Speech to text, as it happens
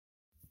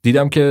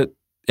دیدم که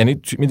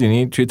یعنی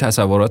میدونی توی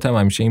تصوراتم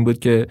همیشه این بود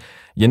که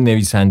یه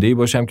نویسنده‌ای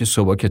باشم که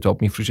صبح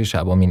کتاب میفروشه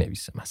شبا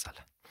مینویسه مثلا،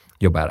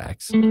 یا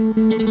برعکس.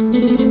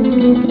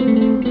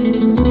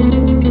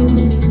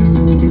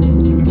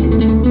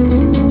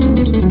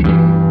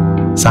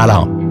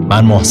 سلام،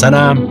 من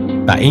محسنم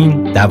و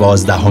این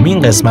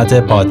 12مین قسمت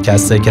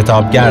پادکست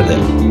کتابگرده.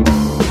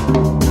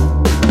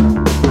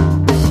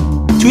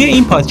 توی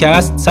این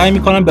پادکست سعی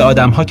میکنم به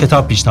آدم‌ها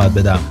کتاب پیشنهاد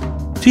بدم.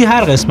 توی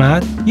هر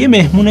قسمت یه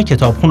مهمون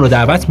کتابخون رو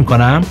دعوت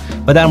میکنم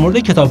و در مورد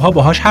کتاب‌ها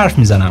باهاش حرف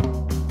میزنم.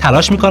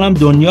 تلاش میکنم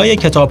دنیای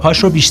کتاب‌هاش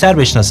رو بیشتر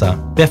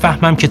بشناسم،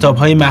 بفهمم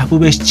کتاب‌های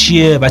محبوبش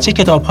چیه و چه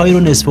کتاب‌هایی رو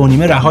نصف و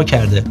نیمه رها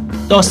کرده.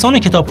 داستان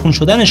کتابخون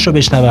شدنش رو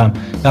بشنوم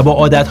و با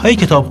عادت‌های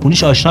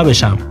کتابخونیش آشنا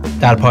بشم.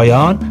 در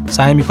پایان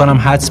سعی میکنم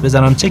حدس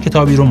بزنم چه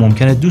کتابی رو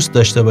ممکنه دوست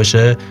داشته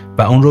باشه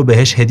و اون رو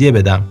بهش هدیه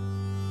بدم.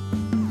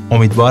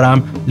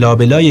 امیدوارم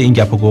لابلای این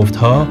گپ و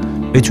گفت‌ها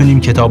بتونیم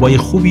کتابای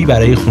خوبی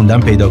برای خوندن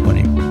پیدا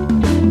کنیم.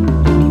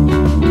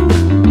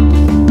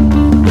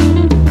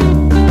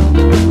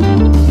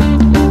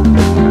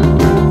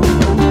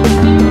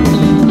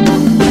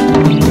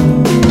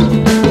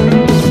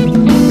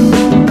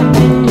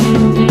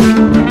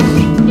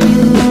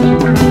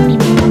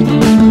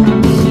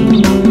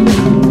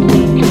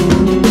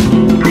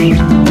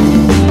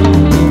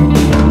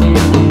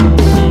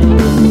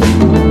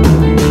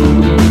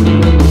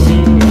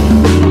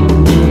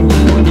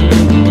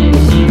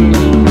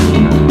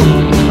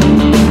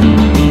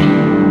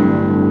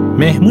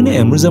 مهمون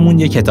امروزمون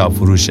یه کتاب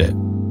فروشه.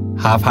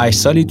 7-8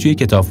 سالی توی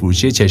کتاب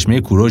فروشی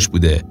چشمه کوروش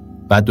بوده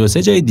و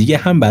 2-3 جای دیگه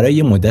هم برای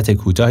یه مدت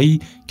کوتاهی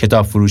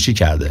کتاب فروشی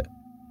کرده.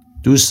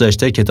 دوست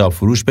داشته کتاب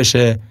فروش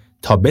بشه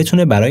تا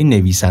بتونه برای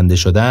نویسنده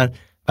شدن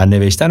و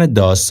نوشتن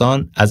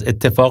داستان از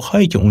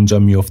اتفاقهایی که اونجا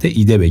میفته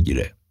ایده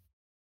بگیره.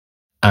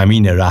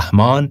 امین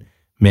رحمان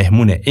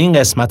مهمون این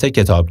قسمت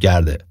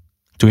کتابگرده.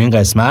 تو این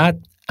قسمت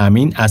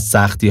امین از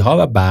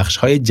سختی‌ها و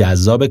بخش‌های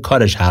جذاب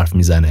کارش حرف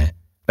میزنه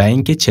و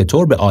اینکه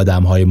چطور به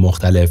آدم‌های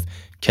مختلف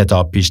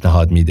کتاب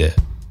پیشنهاد میده.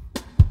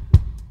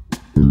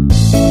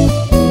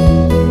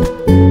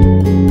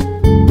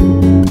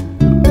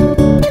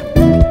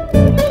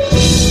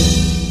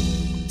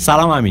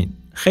 سلام امین،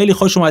 خیلی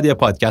خوش اومدی به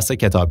پادکست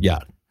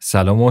کتابگرد.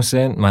 سلام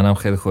محسن، منم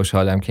خیلی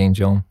خوشحالم که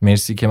اینجام.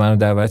 مرسی که منو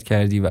دعوت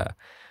کردی و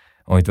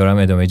امیدوارم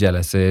ادامه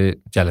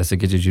جلسه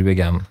که چجوری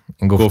بگم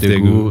این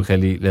گفتگو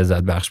خیلی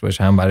لذت بخش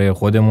باشه، هم برای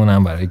خودمون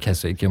هم برای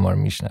کسایی که ما رو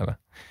میشنون.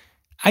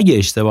 اگه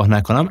اشتباه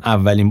نکنم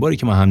اولین باری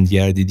که ما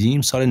همدیگر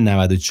دیدیم سال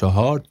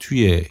 94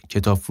 توی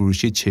کتاب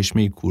فروشی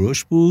چشمه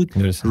کوروش بود.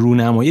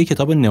 رونمایی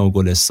کتاب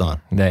نوگلستان.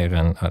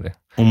 دقیقاً آره.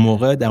 اون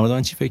موقع در مورد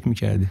من چی فکر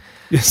می‌کردی؟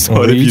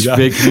 هیچ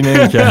فکری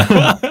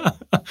نمی‌کردم.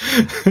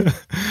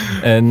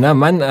 نه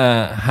من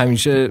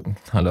همیشه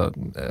حالا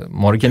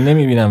ما رو که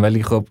نمی‌بینم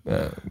ولی خب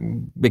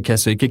به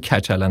کسایی که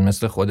کچلن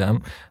مثل خودم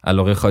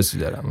علاقه خاصی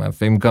دارم. من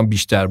فکر می‌کنم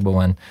بیشتر با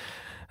من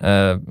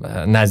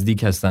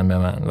نزدیک هستن به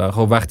من و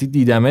خب وقتی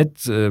دیدمت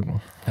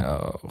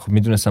خب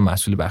میدونستم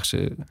مسئول بخش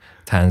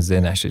طنز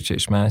نشر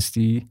چشمه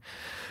هستی.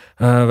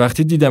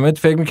 وقتی دیدمت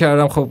فکر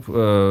میکردم خب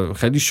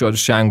خیلی شاد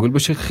شنگول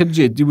باشه. خیلی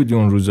جدی بودی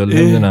اون روزا،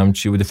 نمیدونم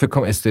چی بوده، فکر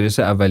کنم استرس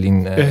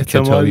اولین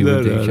کتابی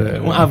بوده که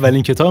اون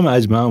اولین کتاب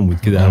مجموعه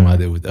بود که در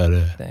اومده بود.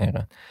 آره دقیقاً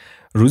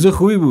روز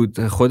خوبی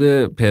بود.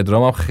 خود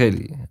پدرام هم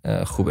خیلی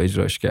خوب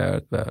اجراش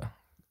کرد و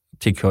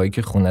تیکه‌هایی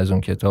که خون از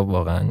اون کتاب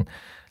واقعا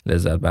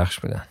لذت بخش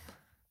بودن.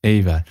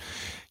 ایول.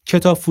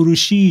 کتاب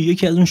فروشی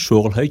یکی از اون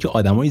شغل‌هایی که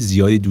آدمای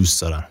زیادی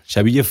دوست دارن.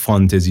 شبیه یه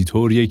فانتزی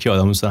طوریه که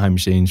آدم‌ها دوست دارن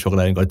همیشه این شغل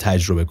رو انگار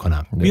تجربه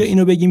کنن. بیا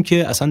اینو بگیم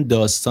که اصلا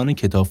داستان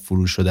کتاب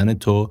فروش شدن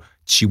تو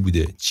چی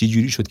بوده؟ چی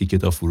جوری شد که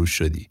کتاب فروش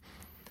شدی؟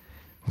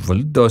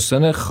 ولی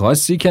داستان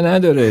خاصی که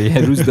نداره. یه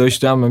روز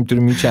داشتم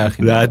همینطوری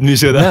میچرخیدم رد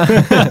میشدم.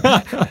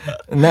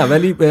 نه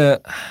ولی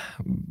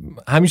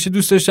همیشه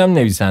دوست داشتم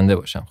نویسنده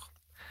باشم.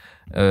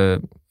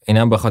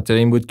 اینم به خاطر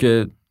این بود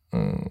که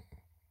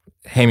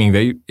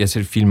همینگوی یه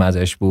سری فیلم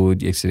ازش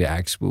بود، یک سری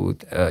عکس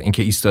بود،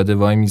 اینکه ایستاده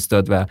وای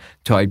میستاد و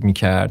تایپ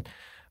میکرد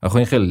و خب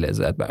این خیلی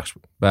لذت بخش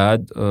بود.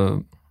 بعد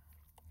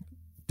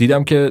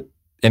دیدم که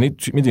یعنی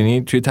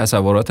میدونی توی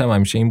تصوراتم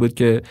همیشه این بود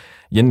که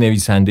یه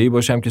نویسنده‌ای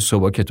باشم که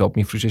صبح کتاب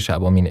میفروشه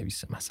شبا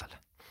مینویسه مثلا،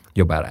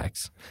 یا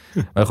برعکس.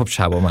 ولی خب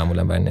شبا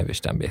معمولا برای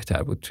نوشتن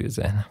بهتر بود توی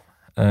ذهنم.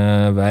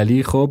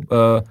 ولی خب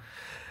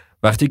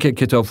وقتی که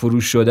کتاب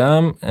فروش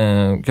شدم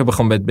که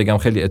بخوام بهت بگم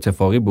خیلی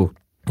اتفاقی بود.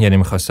 یعنی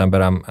میخواستم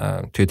برم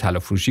توی طلا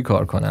فروشی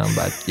کار کنم،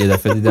 بعد یه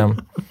دفعه دیدم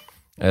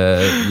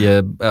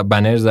یه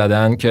بنر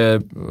زدن که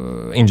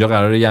اینجا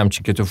قراره یه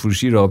همچین کتاب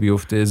فروشی راه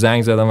بیفته.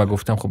 زنگ زدم و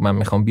گفتم خب من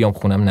میخوام بیام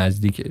خونم،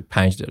 نزدیک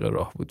 5 دقیقه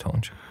راه بود تا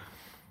اونجا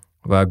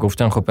و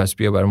گفتن خب پس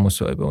بیا برای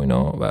مصاحبه و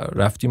اینا و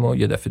رفتیم و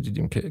یه دفعه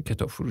دیدیم که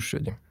کتاب فروش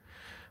شدیم.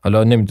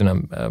 حالا نمیدونم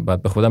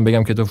بعد به خودم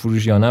بگم کتاب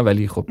فروش یا نه،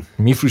 ولی خب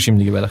میفروشیم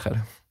دیگه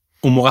بالاخره.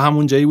 اون موقع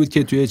همون جایی بود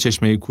که توی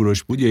چشمه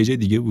کوروش بود یا یه جای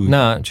دیگه بود؟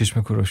 نه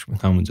چشمه کوروش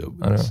بود، همونجا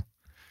بود. آره.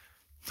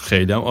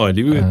 خیلی هم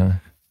عالی بود.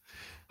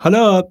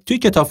 حالا توی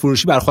کتاب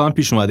فروشی بر خودم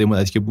پیش اومده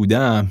مدتی که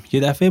بودم، یه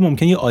دفعه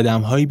ممکنه یه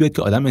آدم‌هایی بیاد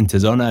که آدم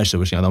انتظار نداشته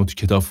باشه آدمو تو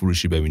کتاب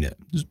فروشی ببینه.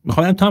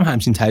 می‌خوام تو هم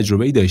همچین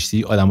تجربه‌ای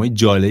داشتی؟ آدمای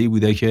جالبی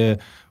بوده که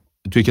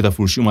توی کتاب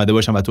فروشی اومده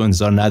باشن و تو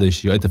انتظار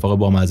نداشتی یا اتفاق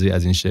بامزه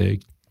از این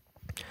شکل؟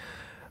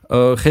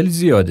 خیلی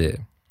زیاده،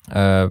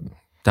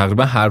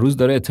 تقریبا هر روز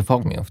داره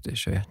اتفاق میفته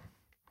شاید.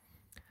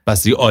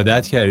 پس دیگه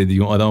عادت کردی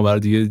دیگه، اون آدم برای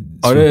دیگه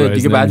آره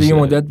دیگه بعد یه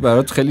مدت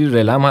برات خیلی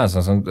رلم هست،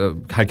 اصلا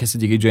هر کسی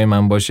دیگه جای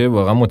من باشه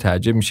واقعا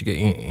متعجب میشه که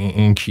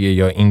این کیه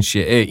یا این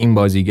چیه، این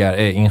بازیگر،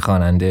 این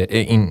خواننده،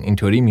 این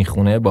اینطوری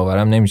میخونه،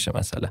 باورم نمیشه.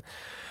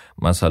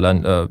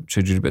 مثلا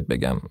چجوری بهت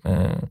بگم،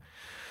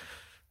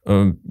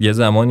 یه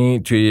زمانی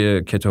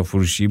توی کتاب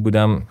فروشی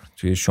بودم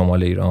توی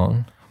شمال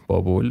ایران،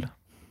 بابل.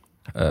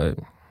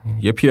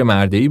 یه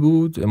پیرمرده‌ای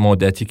بود،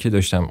 مدتی که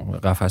داشتم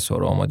قفس‌ها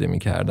رو آماده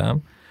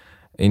می‌کردم.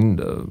 این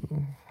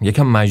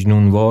یکم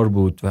مجنونوار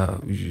بود و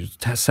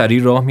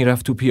سریع راه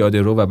میرفت تو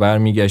پیاده رو و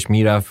برمیگشت،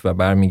 میرفت و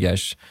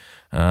برمیگشت.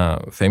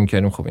 فهم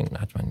کردیم خب این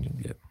حتما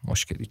یه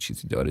مشکلی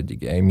چیزی داره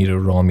دیگه، میره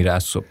راه میره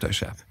از صبح تا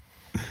شب.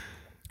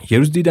 یه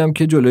روز دیدم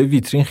که جلوی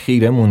ویترین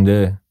خیره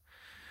مونده،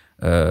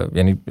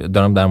 یعنی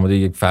دارم در مورد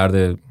یک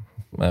فرد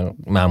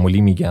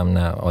معمولی میگم،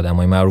 نه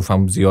آدمای معروف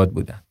هم زیاد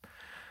بودن.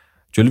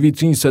 جلوی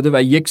ویترین ایستاده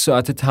و 1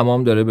 ساعت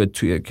تمام داره به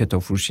توی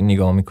کتاب فروشی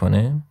نگاه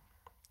میکنه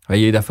و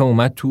یه دفعه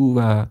اومد تو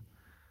و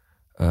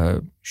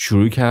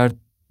شروع کرد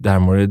در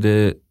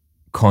مورد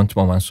کانت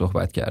با من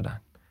صحبت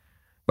کردن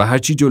و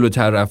هرچی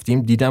جلوتر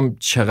رفتیم دیدم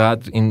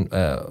چقدر این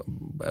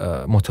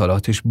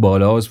مطالعاتش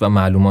بالاست و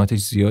معلوماتش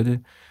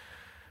زیاده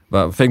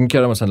و فکر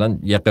میکردم مثلا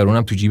یه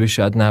قرونم تو جیبش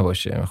شاید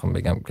نباشه. میخوام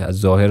بگم که از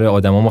ظاهر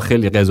آدما ما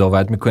خیلی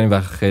قضاوت میکنیم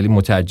و خیلی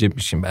متعجب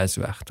میشیم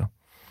بعضی وقتا.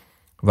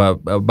 و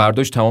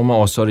برداشت تمام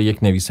آثار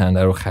یک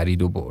نویسنده رو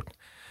خرید و برد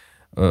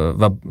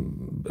و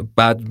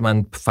بعد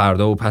من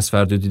فردا و پس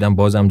فردا دیدم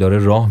بازم داره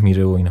راه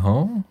میره و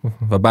اینها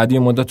و بعد یه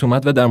مدت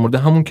اومد و در مورد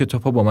همون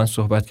کتاب‌ها با من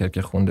صحبت کرد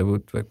که خونده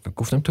بود و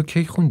گفتم تو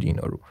کی خوندی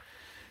اینا رو؟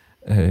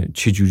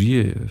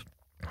 چجوریه؟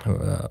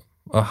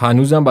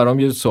 هنوزم برام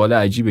یه سوال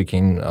عجیبه که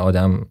این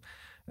آدم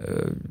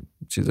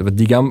چیزه. و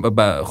دیگه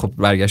خب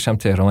برگشتم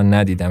تهران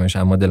ندیدمش،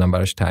 اما دلم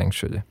براش تنگ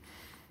شده.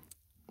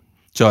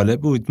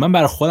 جالب بود. من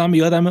برای خودم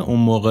یادم اون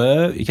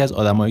موقع یکی از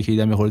آدمایی که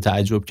دیدم یه خورده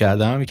تعجب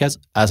کردم، یکی از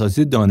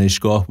اساتید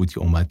دانشگاه بود که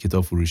اومد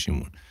کتاب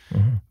فروشیمون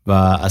و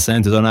اصلا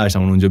انتظار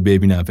نداشتم اونجا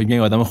ببینم. فکر کنم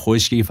یه آدم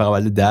خوشگلی فقط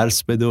بلد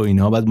درس بده و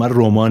اینها. بعد من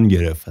رمان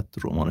گرفت.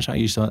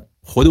 رمانش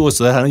خود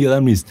استاد هرن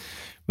یادم نیست،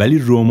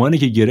 ولی رمانی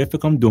که گرفت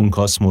فکر کنم دون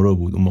کاسمورو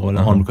بود. اون موقع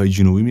آمریکای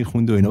جنوبی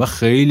میخوند و اینا و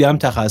خیلی هم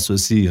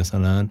تخصصی،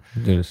 مثلا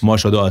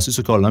ماشاءالله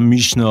اساسو کلا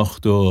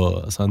میشناخت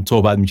و اصلا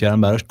صحبت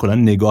میکردم براش. کلا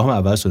نگاهم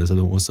عوض شد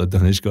اصلا اون استاد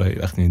دانشگاهی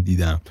وقتی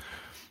دیدم.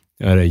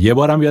 آره یه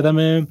بارم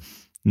یادمه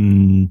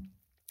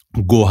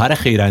گوهر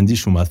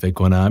خیراندیش اومد فکر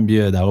کنم،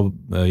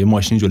 یه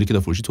ماشین جلوی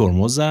کتاب فروشی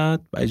ترمز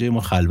زد، بعد جای ما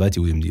خلوتی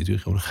بودیم دیگه، توی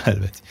خیابون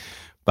خلوتی.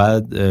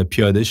 بعد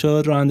پیاده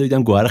شد، راننده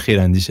دیدم گوهر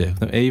خیراندیشه،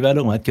 گفتم ایول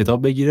اومد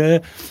کتاب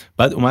بگیره.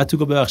 بعد اومد تو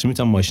گفت ببخشید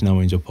میتونم ماشینمو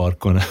اینجا پارک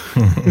کنم؟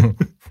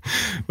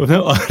 گفتم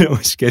آره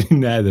مشکلی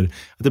نداره.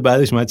 حتی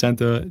بعدش من چند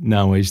تا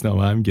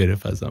نمایشنامه هم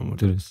گرفت ازم.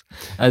 درست.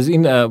 از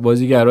این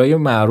بازیگرای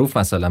معروف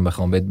مثلا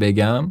بخوام بهت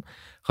بگم،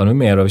 خانم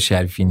مهراب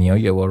شریفینیا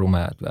یه بار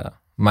اومد و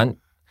من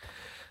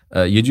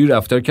یه جوری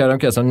رفتار کردم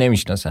که اصلا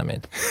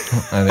نمیشناسمت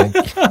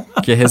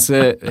که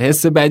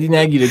حس بدی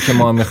نگیره که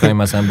ما میخوایم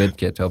مثلا بهت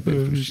کتاب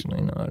بفروشیم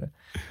اینا. آره.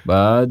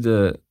 بعد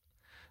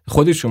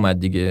خودش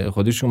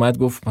اومد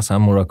گفت مثلا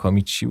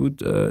موراکامی چی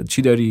بود،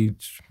 چی داری،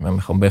 من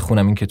میخوام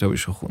بخونم این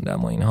کتابشو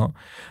خوندم و اینها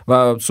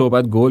و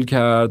صحبت گل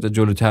کرد.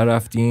 جلوتر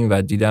رفتیم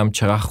و دیدم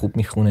چقدر خوب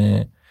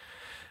میخونه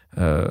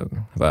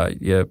و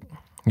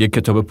یه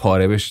کتاب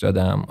پاره بهش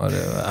دادم.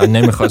 آره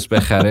نمیخواست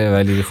بخره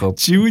ولی خب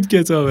چی بود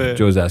کتابه؟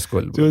 جز از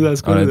گل بود.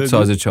 آره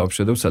تازه چاپ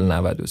شده بود، سال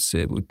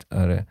 93 بود.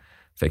 آره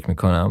فکر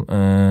میکنم.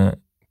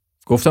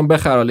 گفتم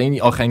بخر، حالا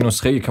این آخرین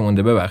نسخه‌ای که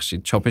مونده،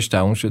 ببخشید چاپش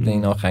تموم شده،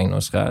 این آخرین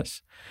نسخه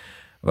است.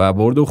 و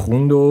برد و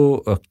خوند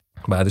و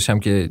بعدش هم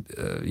که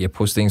یه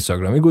پست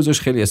اینستاگرامی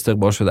گذاشت، خیلی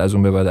استقبال شد از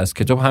اون به بعد. از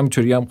کتاب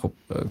همینطوری هم خب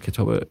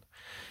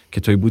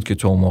کتابی بود که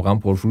تو اون موقع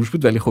پرفروش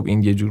بود، ولی خب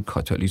این یه جور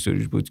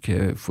کاتالیزوری بود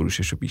که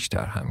فروشش رو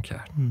بیشتر هم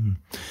کرد.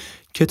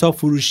 کتاب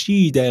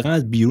فروشی دقیقاً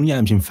از بیرون یه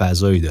همچین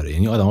فضایی داره،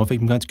 یعنی آدما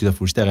فکر میکنن کتاب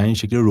فروشی دقیقاً این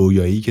شکل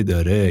رویایی که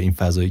داره، این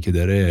فضایی که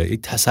داره،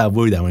 یک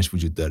تصوری درش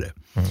وجود داره.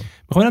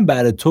 میخوام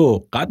برای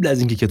تو قبل از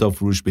اینکه کتاب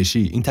فروش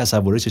بشی این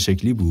تصور چه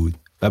شکلی بود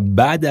و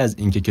بعد از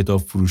اینکه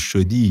کتاب فروش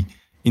شدی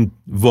این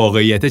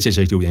واقعیت چه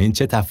شکلی بود؟ یعنی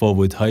چه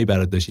تفاوت‌هایی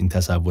برات داشت این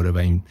تصور و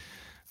این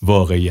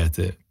واقعیت؟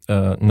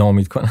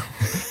 ناامید کنم؟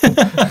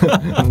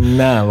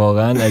 نه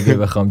واقعا اگه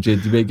بخوام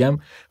جدی بگم،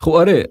 خب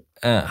آره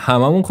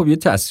هممون خب یه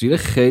تصویر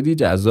خیلی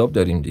جذاب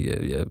داریم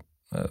دیگه.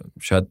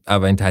 شاید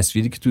اولین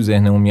تصویری که تو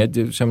ذهنمون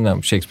میاد چه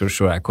میدونم شکسپیر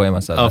شرکای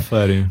مثلا،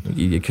 آفرین،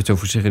 یه کتاب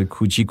فروش خیلی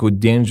کوچیک و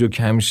دنج و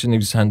که همیشه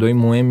نویسنده‌های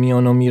مهم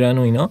میان و میرن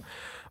و اینا،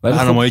 ولی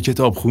برنامه‌های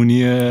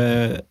کتابخونی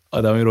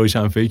آدمای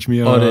روشنفکر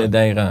میان. آره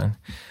دقیقاً.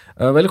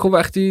 ولی خب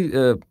وقتی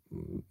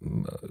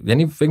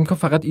یعنی فکر میکنم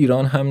فقط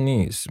ایران هم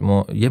نیست،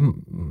 ما یه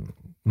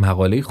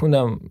مقاله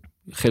خوندم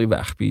خیلی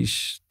وقت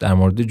پیش در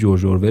مورد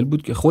جورج اورول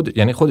بود که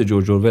خود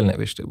جورج اورول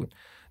نوشته بود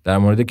در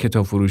مورد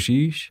کتاب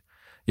فروشیش.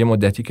 یه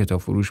مدتی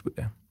کتاب فروش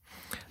بوده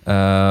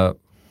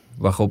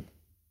و خب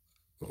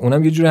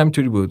اونم یه جور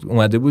همینطوری بود،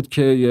 اومده بود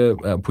که یه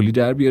پولی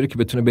در بیاره که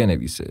بتونه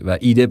بنویسه و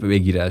ایده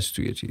بگیره از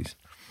توی چیز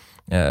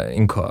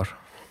این کار.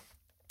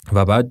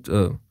 و بعد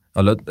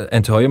حالا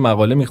انتهای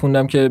مقاله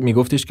میخوندم که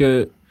میگفتش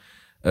که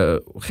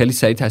خیلی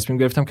سریع تصمیم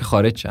گرفتم که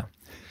خارج شم،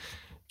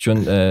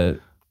 چون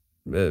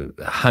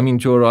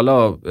همینطور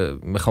حالا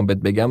میخوام بهت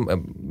بگم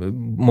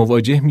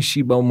مواجه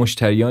میشی با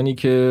مشتریانی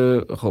که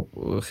خب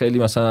خیلی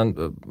مثلا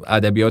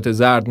ادبیات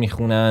زرد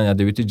میخونن،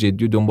 ادبیات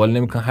جدی رو دنبال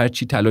نمیکنن، هر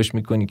چی تلاش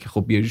میکنی که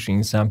خب بیاریش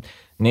این سمت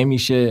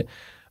نمیشه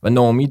و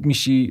ناامید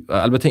میشی.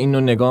 البته این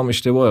نوع نگاه هم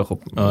اشتباهه،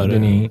 خب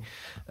میدونی،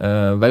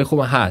 ولی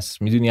خب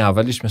هست، میدونی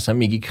اولش مثلا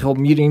میگی که خب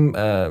میریم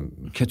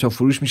کتاب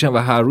فروش میشن و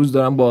هر روز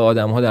دارم با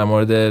آدم‌ها در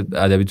مورد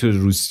ادبیات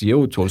روسیه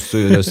و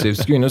تولستوی و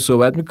داستایوفسکی اینا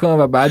صحبت میکنن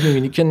و بعد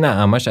میبینی که نه،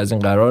 همش از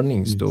این قرار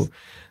نیست و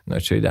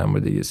ناچاری در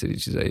مورد یه سری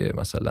چیزای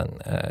مثلا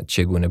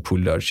چگونه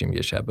پولدار شیم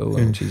یه شبه و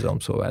این چیزا هم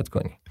صحبت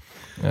کنی.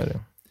 آره.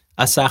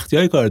 از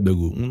سختی‌های کارت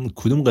بگو، اون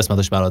کدوم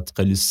قسمتش برات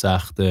خیلی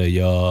سخته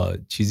یا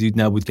چیزی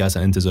نبود که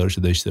اصلا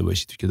انتظارشو داشته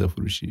باشی تو کتاب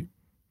فروشی؟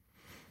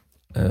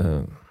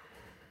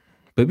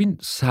 ببین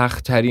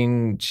سخت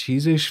ترین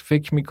چیزش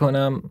فکر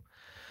میکنم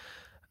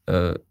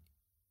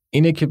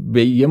اینه که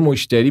به یه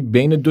مشتری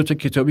بین دو تا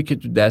کتابی که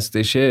تو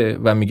دستشه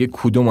و میگه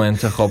کدومو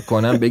انتخاب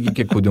کنم بگی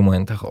که کدومو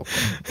انتخاب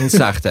کنم. این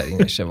سخت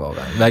ترینشه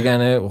واقعا،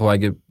 وگرنه خب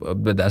اگه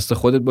به دست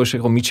خودت باشه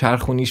خب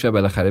میچرخونیش و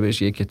بالاخره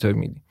بهش یه کتاب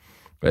میدی،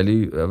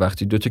 ولی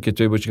وقتی دو تا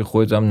کتابی باشه که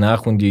خودت هم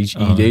نخوندی، هیچ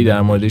ایده‌ای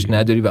در موردش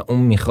نداری و اون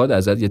میخواد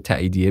ازت یه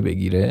تاییدیه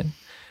بگیره،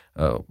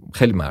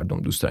 خیلی مردم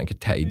دوست دارن که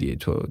تاییدیه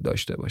تو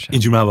داشته باشن.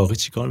 اینجور مواقع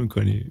چی کار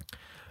میکنی؟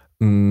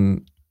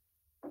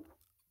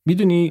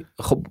 میدونی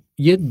خب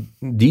یه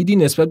دیدی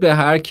نسبت به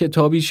هر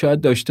کتابی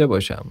شاید داشته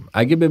باشم.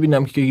 اگه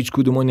ببینم که هیچ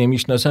کدومو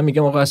نمیشناسم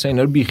میگم آقا اصلا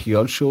اینا رو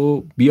بیخیال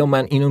شو، بیا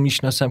من اینو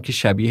میشناسم که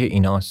شبیه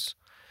ایناست.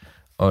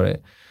 آره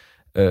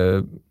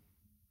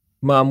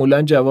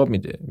معمولا جواب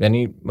میده.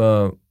 یعنی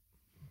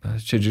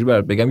چجوری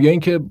برات بگم، یا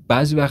اینکه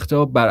بعضی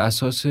وقتا بر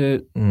اساس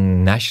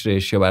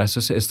نشرش یا بر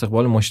اساس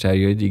استقبال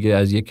مشتریای دیگه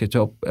از یک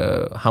کتاب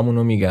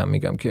همونو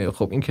میگم که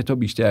خب این کتاب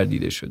بیشتر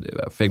دیده شده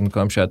و فکر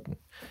میکنم شاید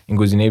این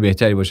گزینه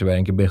بهتری باشه برای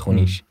اینکه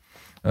بخونیش.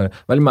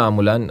 ولی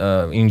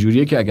معمولا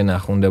اینجوریه که اگه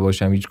نخونده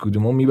باشم هیچ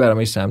کدومو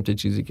میبرمش سمت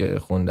چیزی که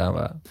خوندم.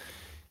 و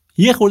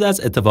یه خورده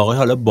از اتفاقای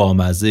حالا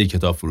بامزه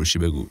کتاب فروشی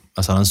بگو،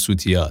 مثلا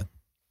سوتیات.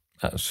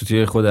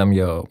 سوتیای خودم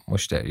یا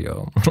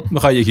مشتریا؟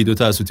 میخوای یکی دو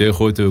تا از سوتیای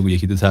خودت بگو،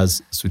 یکی دو تا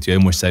از سوتیای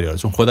مشتری‌ها،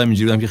 چون خودم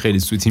اینجوری بودم که خیلی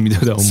سوتی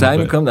میدادم. سعی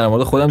میکنم در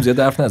مورد خودم زیاد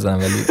حرف نزنم،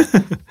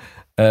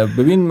 ولی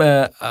ببین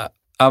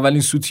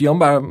اولین سوتیام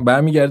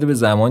برمیگرده به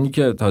زمانی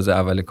که تازه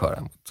اول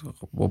کارم بود.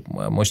 خب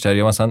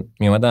مشتری‌ها مثلا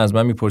میومدن از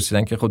من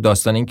میپرسیدن که خب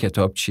داستان این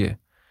کتاب چیه،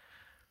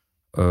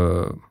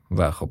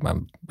 و خب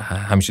من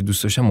همیشه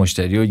دوست داشتم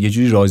مشتری‌ها یه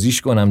جوری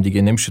راضیش کنم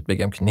دیگه، نمیشد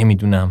بگم که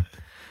نمیدونم،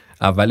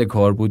 اول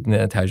کار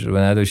بود، تجربه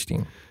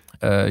نداشتیم.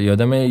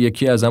 یادم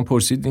یکی ازم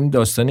پرسید این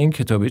داستان این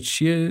کتابه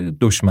چیه؟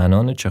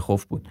 دشمنان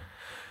چخوف بود.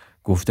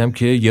 گفتم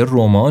که یه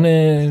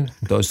رمان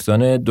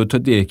داستان دوتا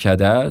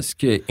دهکده است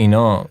که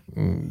اینا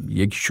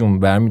یکیشون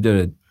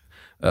برمیداره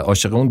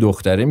عاشق اون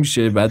دختره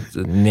میشه، بعد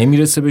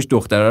نمیرسه بهش،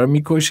 دختره رو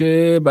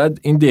میکشه، بعد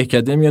این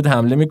دهکده میاد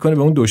حمله میکنه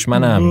به اون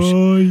دشمن هم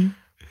میشه،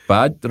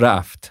 بعد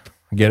رفت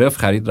گرفت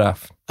خرید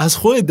رفت. از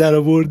خودت در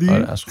آوردی؟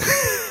 آره از خودت.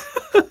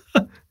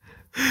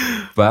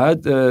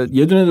 بعد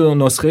یه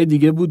دونه نسخه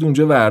دیگه بود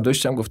اونجا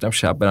ورداشتم، گفتم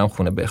شب برم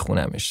خونه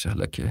بخونمش،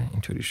 حالا که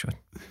اینطوری شد.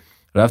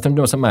 رفتم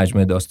دیدم مثلا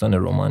مجموعه داستان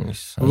رمان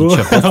نیست،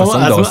 چه خوب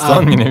مثلا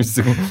داستان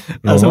می‌نویسه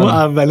اصلا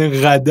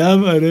اولین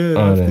قدم.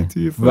 آره.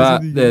 و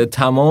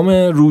تمام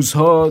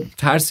روزها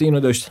ترس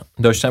اینو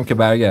داشتم که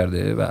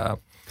برگرده و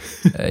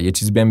یه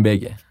چیزی بهم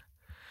بگه،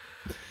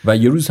 و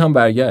یه روز هم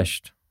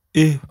برگشت.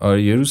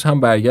 آره یه روز هم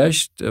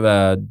برگشت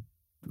و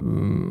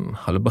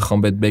حالا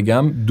بخوام بهت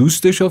بگم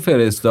دوستشو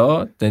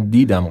فرستاد،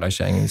 دیدم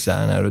قشنگ این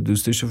صحنه رو،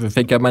 دوستشو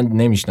فکر کنم من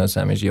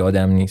نمیشناسمش، یه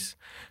آدم نیست،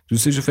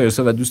 دوستشو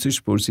فرستاد و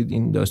دوستش پرسید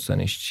این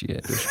داستانش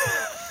چیه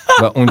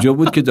و اونجا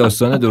بود که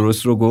داستان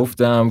درست رو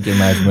گفتم که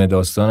مجموعه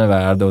داستانه و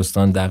هر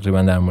داستان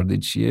تقریبا در مورد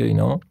چیه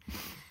اینا،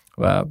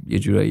 و یه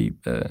جورایی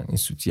این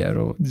سوتیه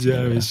رو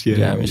جمعش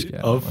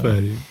کرد.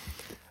 آفرین.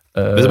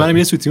 بذار منم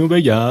یه سوتیمو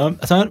بگم.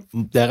 اصلا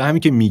دقیقا همین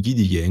که میگی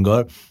دیگه،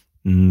 انگار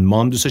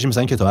ما هم دوست داشتیم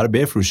مثلا کتاب رو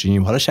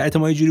بفروشیم. حالا شرط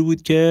ما یه جوری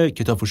بود که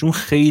کتاب فروشمون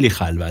خیلی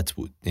خلوت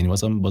بود، یعنی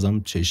مثلا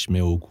بازم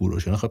چشمه و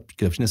کوروش اینا، خب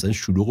کتاب فروشی مثلا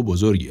شلوغ و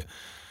بزرگه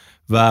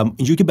و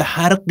اینجوری که به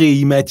هر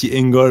قیمتی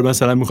انگار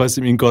مثلا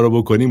می‌خواستیم این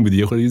کارو بکنیم بود،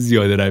 یه خورده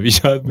زیاده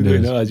رویشات بود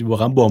اینا،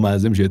 واقعا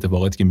بامزه میشه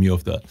اتفاقاتی که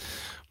میافتاد.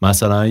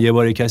 مثلا یه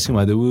بار کسی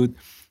اومده بود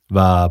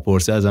و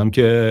پرسید ازم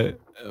که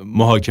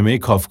محاکمه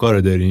کافکا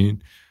رو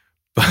دارین؟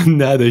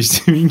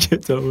 نداشتیم این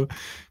کتابو.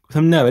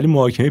 گفتم نه ولی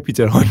محاکمه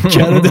پیتر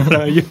هانکر رو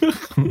دارن.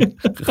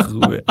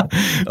 خوبه.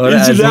 آره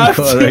از این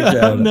کارا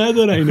کردم.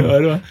 ندارن اینا.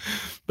 آره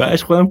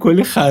بعدش خودم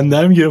کلی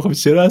خنده میگیره. خب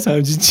چرا از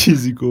همچین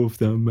چیزی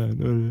گفتم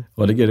من؟ آره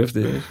حالا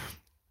گرفته؟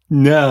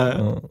 نه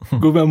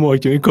گفتم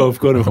محاکمه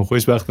کافکا رو میخوام.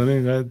 خوشبختانه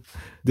اینقدر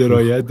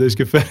درایت داشت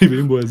که فریب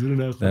این بازی رو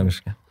نخورد.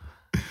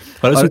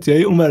 حالا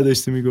سوتیای اون ور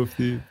داشتی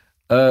میگفتی؟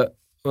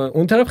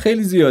 اون طرف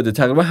خیلی زیاده،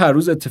 تقریبا هر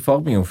روز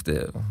اتفاق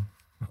میفته.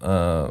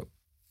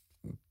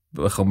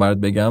 بخوام برات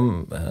بگم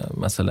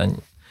مثلا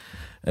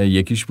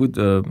یکیش بود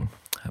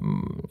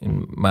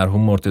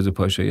مرحوم مرتضی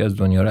پاشایی از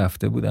دنیا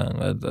رفته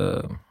بودن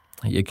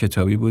و یک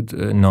کتابی بود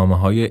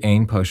نامه‌های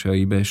عین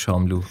پاشایی به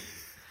شاملو.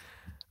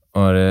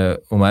 آره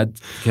اومد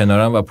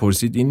کنارم و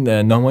پرسید این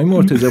نامه‌های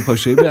مرتضی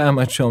پاشایی به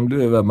احمد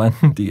شاملوه و من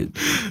دیگه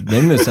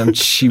نمی‌دونستم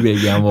چی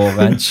بگم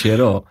واقعا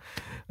چرا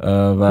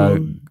و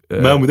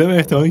من بودم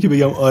احتمالی که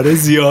بگم آره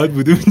زیاد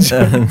بود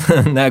اونجا.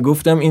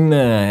 نگفتم این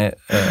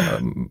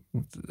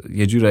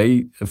یه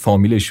جورایی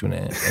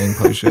فامیلشونه این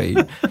پاشایی.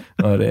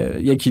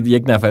 آره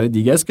یک نفر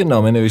دیگه است که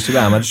نامه نوشته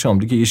به احمد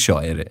شاملو که یه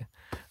شاعره.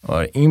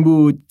 آره این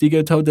بود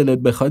دیگه. تا دلت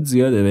بخواد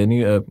زیاده،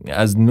 یعنی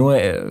از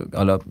نوع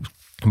حالا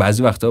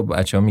بعضی وقتا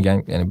بچه‌ها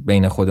میگن یعنی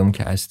بین خودمون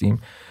که هستیم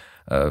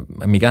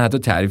میگن حتی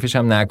تعریفش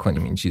هم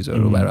نکنیم این چیزا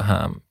رو برای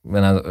هم،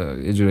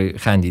 یه جوری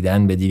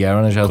خندیدن به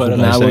دیگران شاید خوب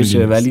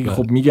نباشه ولی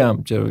خب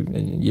میگم چرا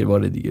یه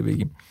بار دیگه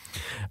بگیم.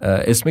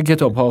 اسم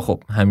کتاب ها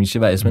خب همیشه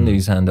و اسم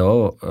نویسنده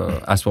ها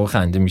اسباب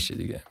خنده میشه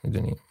دیگه،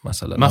 میدونی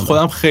مثلا من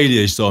خودم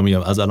خیلی اشتباه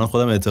میگم، از الان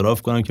خودم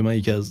اعتراف کنم که من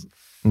یکی از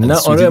نه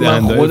آره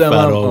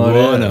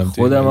من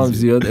خودم هم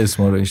زیاد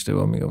اسما رو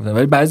اشتباه میگفتم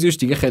ولی بعضیش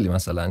دیگه خیلی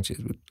مثلا چیز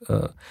بود.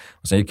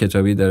 مثلا یک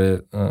کتابی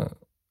داره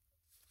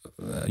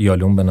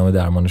یالون به نام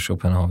درمان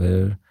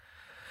شوپنهاور.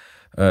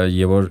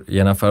 یه بار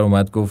یه نفر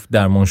اومد گفت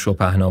درمان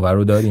شوپنهاور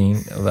رو دارین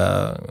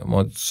و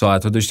ما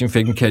ساعت‌ها داشتیم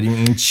فکر می‌کردیم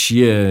این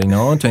چیه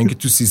اینا، تا اینکه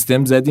تو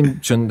سیستم زدیم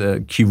چون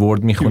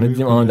کیورد میخونه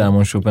دیدیم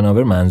درمان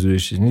شوپنهاور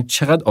منظورش اینه.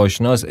 چقدر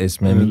آشناس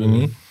اسمه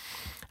میدونی.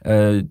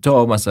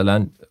 تا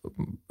مثلا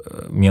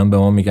میان به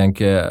ما میگن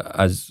که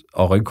از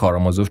آقای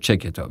کارامازوف چه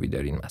کتابی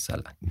دارین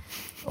مثلا.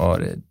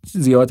 آره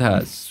زیاد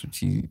هست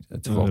چی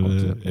اتفاق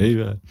افتاد.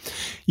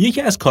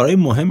 یکی از کارهای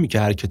مهمی که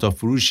هر کتاب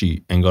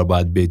فروشی انگار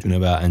باید بدونه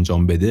و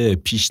انجام بده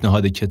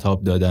پیشنهاد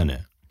کتاب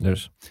دادنه.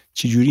 درست.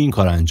 چی جوری این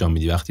کار انجام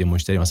میدی وقتی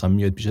مشتری مثلا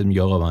میاد پیشت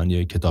میگه آقا من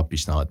یه کتاب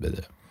پیشنهاد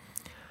بده؟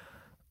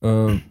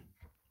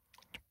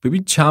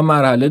 ببین چند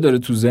مرحله داره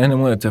تو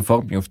ذهنمون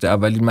اتفاق میفته.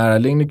 اولین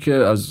مرحله اینه که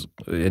از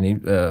یعنی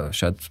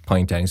شاید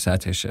پایین ترین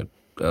سطحشه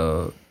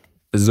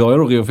به ظاهر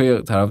و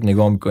قیافه طرف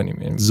نگاه میکنیم،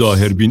 یعنی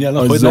ظاهر بینی.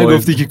 الان خودت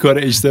نگفتی که کار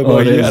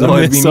اشتباهی.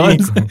 الان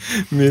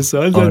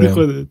مثال زدی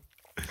خودت.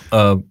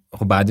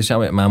 خب بعدش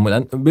هم معمولا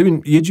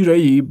ببین یه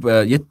جورایی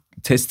یه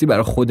تستی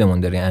برای خودمون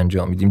داریم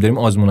انجام میدیم، داریم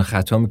آزمون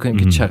خطا میکنیم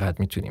که چقدر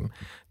میتونیم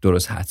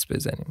درست حدس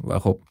بزنیم و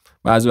خب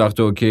بعضی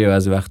وقتا اوکی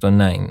بعضی وقتا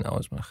نه این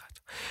آزمون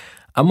خطا.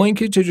 اما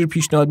اینکه چجوری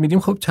پیشنهاد میدیم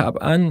خب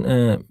طبعا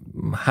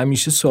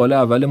همیشه سوال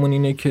اولمون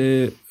اینه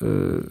که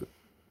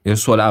یا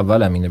سوال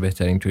اولم اینه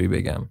بهترین طوری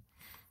بگم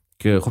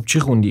که خب چی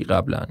خوندی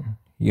قبلا،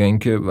 یا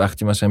اینکه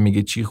وقتی مثلا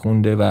میگه چی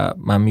خونده و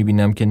من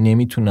میبینم که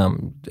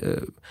نمیتونم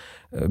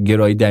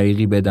گرای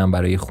دقیقی بدم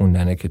برای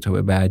خوندن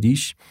کتاب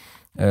بعدیش،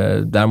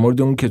 در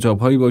مورد اون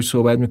کتاب‌هایی باهاش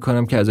صحبت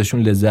میکنم که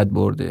ازشون لذت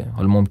برده،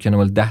 حالا ممکنه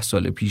مال 10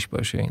 سال پیش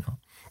باشه اینا،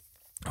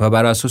 و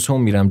بر اساس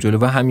اون میرم جلو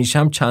و همیشه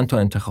هم چند تا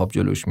انتخاب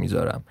جلوش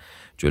میذارم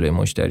جلوی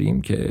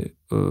مشتریم که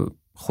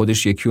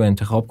خودش یکی رو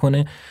انتخاب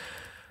کنه.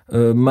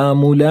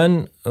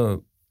 معمولاً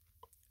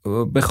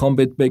بخوام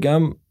بهت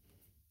بگم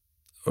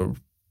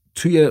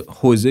توی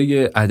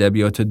حوزه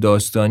ادبیات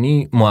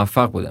داستانی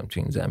موفق بودم تو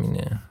این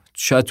زمینه.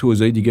 شاید تو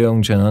حوزه دیگه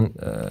اونچنان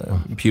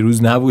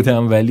پیروز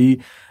نبودم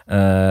ولی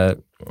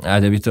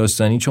ادبیات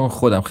داستانی چون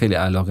خودم خیلی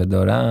علاقه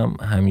دارم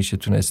همیشه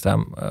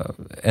تونستم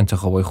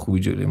انتخابای خوبی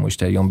جلوی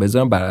مشتریان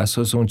بذارم بر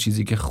اساس اون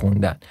چیزی که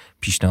خوندن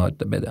پیشنهاد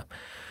بدم.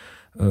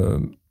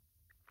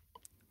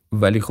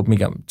 ولی خب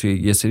میگم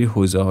توی یه سری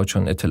حوزه ها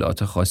چون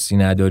اطلاعات خاصی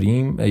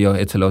نداریم یا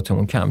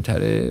اطلاعاتمون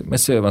کمتره،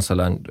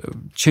 مثلا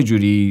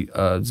چجوری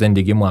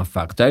زندگی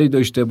موفق تری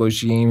داشته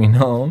باشیم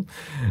اینا.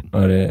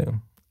 آره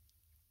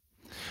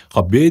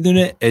خب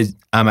بدون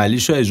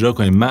عملیش رو اجرا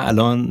کنیم. من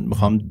الان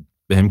میخوام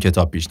بهم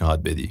کتاب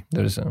پیشنهاد بدی.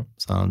 درسته.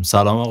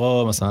 سلام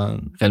آقا مثلا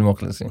خیلی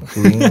مخلصیم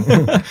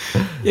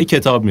یه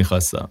کتاب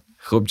میخواستم.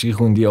 خب چی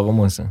خوندی آقا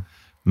محسن؟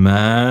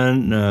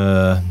 من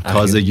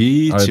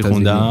تازگی چی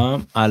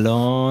خوندم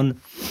الان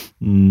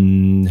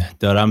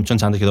دارم چون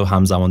چند تا کتاب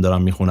همزمان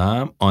دارم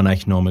میخونم.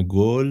 آنک نام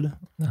گل،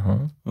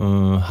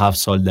 7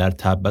 سال در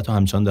تبت رو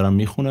همچنان دارم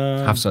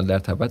میخونم. 7 سال در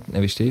تبت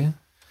نوشته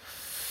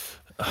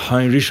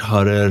هاینریش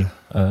هارر.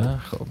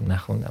 خب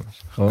نخوندم.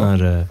 خب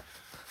آره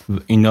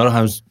اینا رو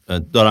هم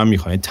دارم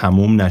میخونم،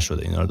 تموم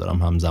نشده، اینا رو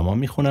دارم همزمان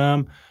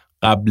میخونم.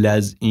 قبل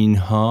از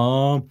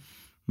اینها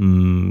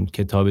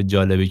کتاب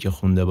جالبی که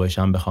خونده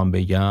باشم بخوام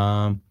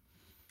بگم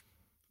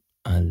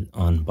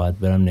الان باید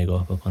برم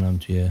نگاه بکنم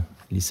توی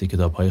لیست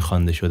کتاب‌های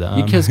خوانده شده‌ام.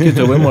 یکی از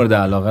کتاب‌های مورد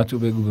علاقت رو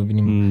بگو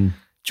ببینیم.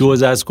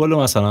 جزء از کل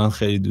مثلا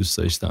خیلی دوست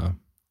داشتم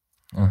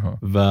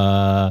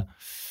و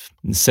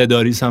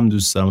سداریس هم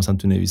دوست دارم. مثلا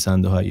تو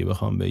نویسنده هایی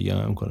بخوام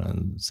بگم کلا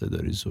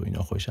سداریس و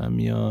اینا خوشم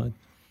میاد.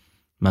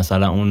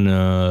 مثلا اون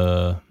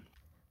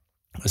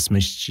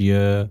اسمش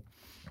چیه،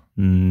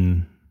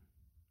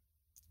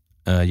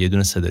 یه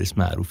دونه سداریس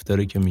معروف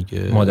داره که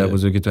میگه مادر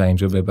بزرگی تو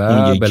اینجا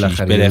ببر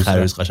بالاخره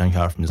قشنگ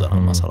حرف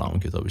میزنم. مثلا اون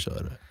کتابش.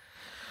 آره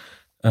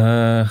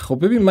خب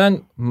ببین من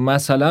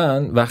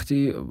مثلا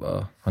وقتی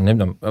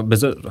نمیدونم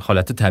بذار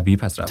حالت طبیعی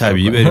پس رفتم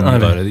طبیعی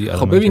بریم دیگه.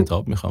 خب ببین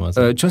کتاب میخوام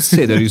مثلا چون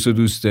سداریسو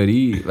دوست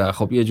داری و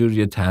خب یه جور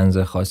یه طنز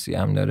خاصی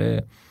هم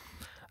داره،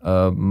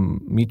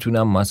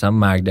 میتونم مثلا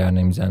مرگ در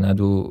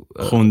نمیزند و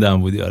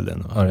خوندم بودی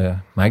آلنا. آره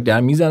مرگ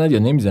در میزند یا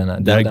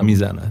نمیزند؟ درگ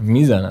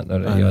میزند.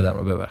 آره یادم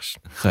رو ببخش.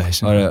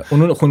 خواهش. آره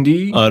اونو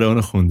خوندی؟ آره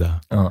اونو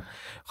خوندم.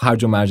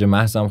 هرج و مرج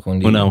محضم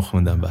خوندی؟ اونم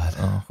خوندم. بله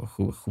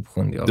خوب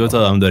خوندی. دو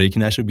تا هم داره، یکی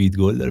نشر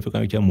بیتگل داره، فکر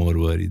کنم یکی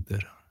مروارید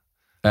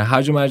داره.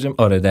 هرج و مرج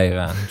آره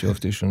دقیقاً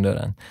جفتشون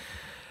دارن.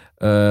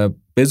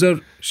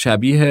 بذار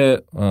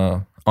شبیه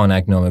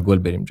آنک‌نامه گل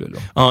بریم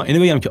جلو.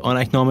 اینو بگم که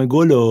آنک‌نامه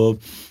گلو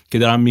که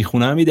دارم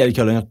میخونم، یه دلیل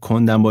که الان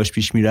کندم باش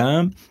پیش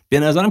میرم، به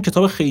نظرم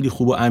کتاب خیلی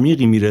خوب و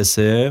عمیقی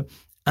میرسه،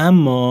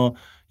 اما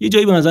یه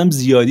جایی به نظرم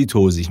زیادی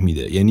توضیح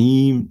میده.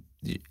 یعنی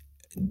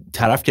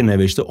طرف که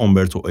نوشته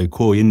اومبرتو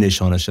ایکو یه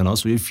نشانه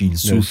شناس و یه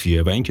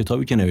فیلسوفیه و این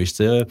کتابی که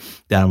نوشته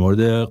در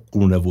مورد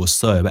قرون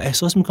وسطا و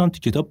احساس میکنم تو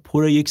کتاب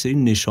پر یک سری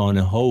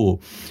نشانه ها و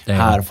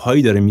حرف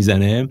هایی داره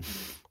میزنه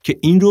که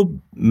این رو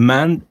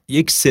من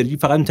یک سری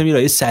فقط میتونم یه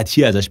راه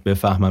سطحی ازش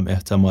بفهمم،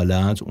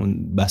 احتمالاً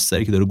اون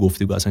بستری که داره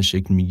گفتگو اصلا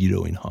شکل میگیره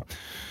و اینها،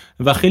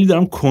 و خیلی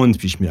دارم کند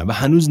پیش میرم و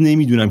هنوز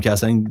نمیدونم که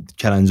اصلا این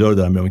کلنجار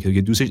دارم میرم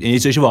که دوستش این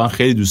چیزی واقعا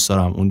خیلی دوست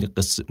دارم، اونجا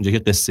که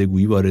قصه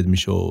گویی وارد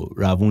میشه و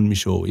روون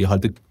میشه و یه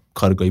حالت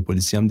کارگاهی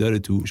پلیسی هم داره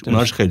توش،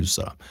 اوناش خیلی دوست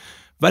دارم.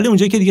 ولی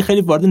اونجایی که دیگه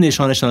خیلی وارد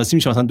نشانه شناسی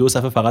میشه، مثلا 2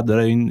 صفحه فقط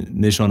داره این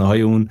نشانه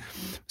های اون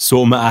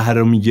صومعه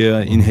رو میگه،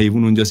 این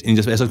حیوان اونجاست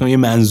احساس کنم یه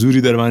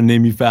منظوری داره من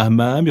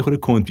نمیفهمم، یه خورده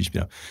کند پیش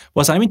میرم.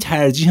 واسه همین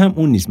ترجیح هم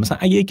اون نیست. مثلا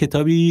اگه یه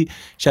کتابی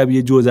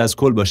شبیه جز از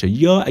کل باشه،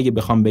 یا اگه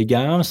بخوام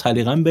بگم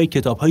سلیقه‌ام به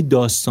کتاب‌های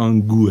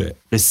داستانگوه،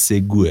 قصه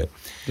گوه،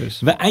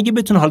 و اگه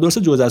بتونه حالا درست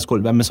جز از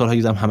کل و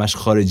مثال‌هایی هم همش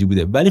خارجی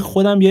بوده، ولی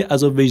خودم یه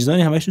عذاب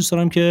وجدانی همش دوست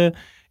دارم که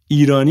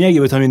ایرانی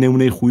اگه بتونم یه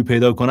نمونه خوبی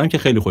پیدا کنم که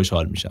خیلی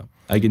خوشحال میشم.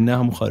 اگه نه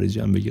هم خارجی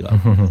هم بگی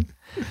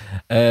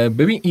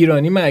ببین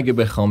ایرانی من اگه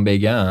بخوام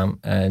بگم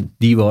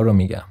دیوار رو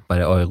میگم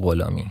برای آقای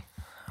غلامی.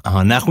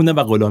 نخوندم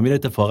و غلامی رو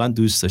اتفاقا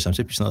دوست داشتم،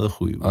 چه پیشنهاد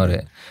خوبی بود.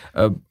 آره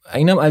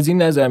اینم از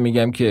این نظر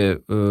میگم که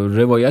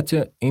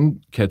روایت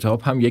این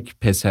کتاب هم یک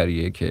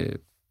پسریه که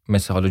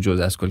مثل حالا جز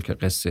از کل که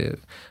قصه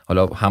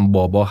حالا هم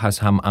بابا هست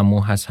هم عمو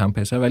هست هم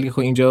پسر، ولی خب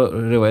اینجا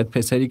روایت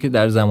پسری که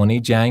در زمانه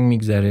جنگ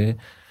میگذره،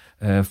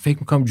 فکر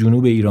میکنم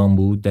جنوب ایران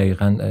بود،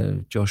 دقیقاً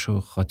جاشو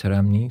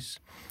خاطرم نیست،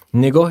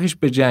 نگاهش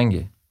به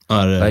جنگه.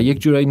 آره. و یک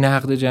جورایی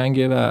نقد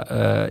جنگه و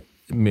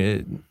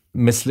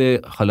مثل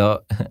حالا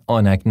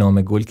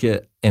آنک‌نامه گل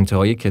که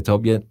انتهای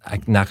کتاب یه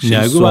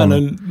نقشه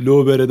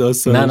لو بره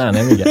داستانش.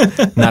 نه نمیگم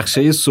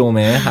نقشه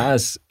صومعه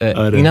هست.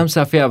 آره. اینم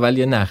صفحه اول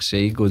یه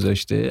نقشه‌ای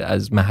گذاشته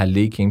از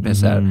محله‌ای که این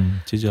پسر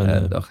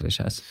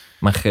داخلش هست.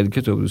 من خیلی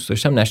کتاب دوست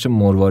داشتم، نشر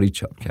مروارید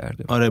چاپ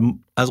کرده. آره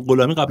از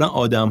غلامی قبلا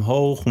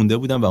آدم‌ها خونده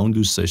بودم و اون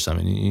دوست داشتم،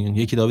 یعنی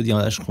یه کتاب دیگه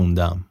ازش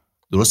خوندم.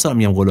 درست دارم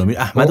میگم غلامی؟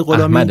 احمد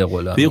غلامی.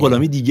 یه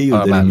غلامی دیگه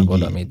یاد داری میگی؟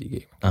 غلامی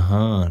دیگه.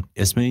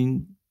 اسم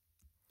این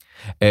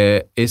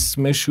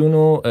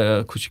اسمشونو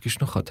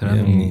کوچیکشونو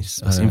خاطرم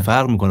نیست. اصلا این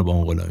فرق میکنه با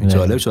اون غلامی.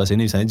 جالب شد اصلا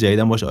نویسنده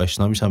جدیدم باش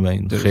آشنا میشم و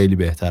این خیلی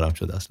بهترم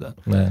شد اصلا.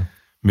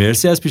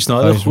 مرسی از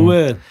پیشنهاد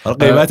خوبه. حالا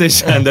قیمتش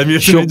چنده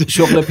میشه؟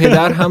 شغل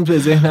پدر هم تو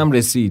ذهنم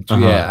رسید،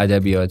 توی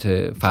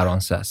ادبیات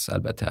فرانسه است،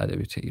 البته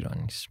ادبیات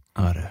ایرانی نیست.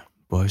 آره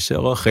باشه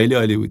آقا، خیلی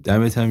عالی بود،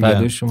 دمت هم گرم.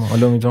 بعد شما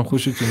حالا امیدوارم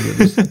خوشتون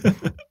بیاد.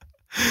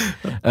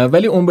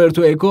 ولی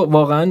اومبرتو ایکو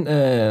واقعا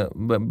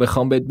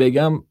بخوام بهت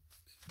بگم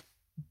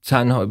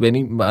تنها،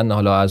 یعنی من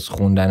حالا از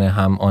خوندن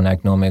هم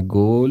آنک‌نامه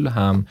گل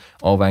هم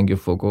آونگ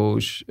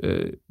فوگوش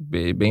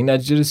به این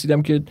نتیجه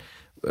رسیدم که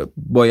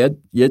باید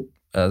یه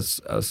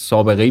از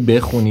سابقه‌ای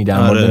بخونی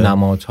در مورد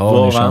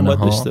نمادها و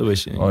نشانه‌ها.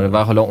 آره و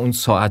حالا اون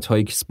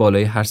ساعت‌هایی که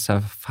بالای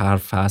هر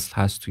فصل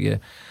هست توی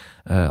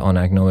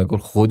آنک‌نامه گل،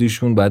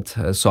 خودشون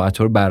باید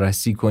ساعت‌ها رو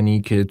بررسی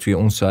کنی که توی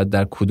اون ساعت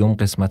در کدوم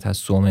قسمت از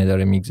صومعه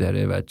داره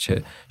میگذره و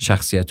چه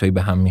شخصیت‌هایی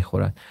به هم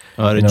میخورن.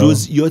 آره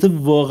جزئیات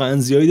واقعا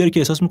زیادی داره که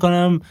احساس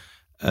میکنم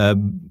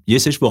یه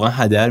سش واقعا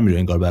هدر میره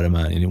انگار برای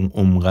من، یعنی اون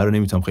عمق رو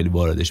نمیتونم خیلی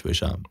واردش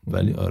بشم،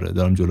 ولی آره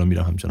دارم جلو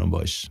میرم همچنان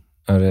باش.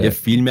 آره. یه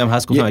فیلمی هم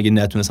هست گفتم اگه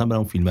نتونستم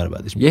برام فیلم رو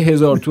بعدش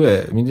 1000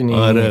 توه میدونی.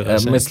 آره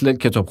مثل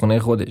کتابخونه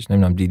خودش،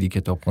 نمیدونم دیدی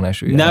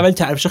کتابخونه‌شو؟ نه ولی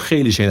تعریفش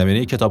خیلی شنیدم،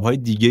 یعنی کتاب‌های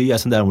دیگه‌ای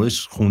اصلا در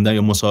موردش خوندم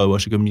یا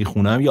مصاحبه‌اشو که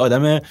میخونم، یه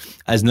آدم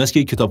از ایناست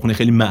که کتابخونه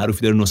خیلی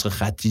معروفی داره نسخه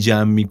خطی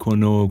جمع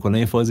میکنه و کلا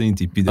یه فاز این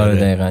تیپی داره. آره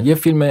دقیقاً. یه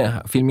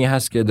فیلمی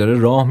هست که داره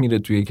راه میره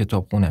توی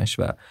کتابخونه‌اش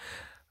و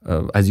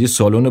از یه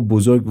سالن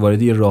بزرگ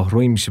وارد یه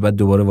راهروی میشه، بعد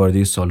دوباره وارد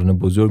یه سالن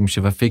بزرگ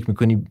میشه و فکر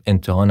میکنی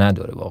انتها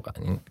نداره واقعا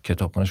این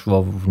کتابخونه‌اش.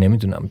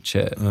 نمیدونم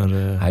چه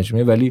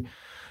حجمه، ولی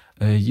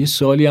یه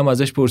سوالی هم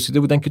ازش پرسیده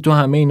بودن که تو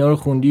همه اینا رو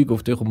خوندی؟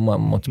 گفته خب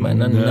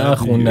مطمئنا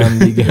نخوندم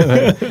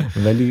دیگه.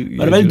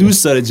 ولی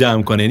دوست داره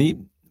جمع کنه. یعنی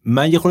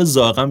من یه خورده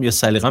ذائقه‌ام یا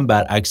سلیقه‌ام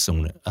برعکس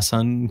اونه،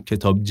 اصلا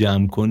کتاب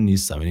جمع کن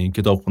نیستم. یعنی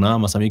کتابخونه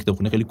هم مثلا یک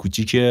کتابخونه خیلی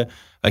کوچیکه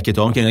و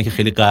کتابام که اینا که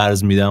خیلی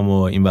قرض میدم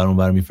و این ور اون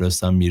ور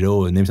میفرستم میره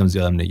و نمیتونم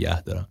زیادم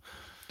نگه دارم.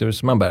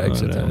 درست، من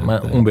برعکسم. من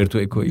اومبرتو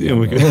ایکویی.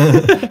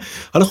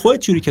 حالا خودت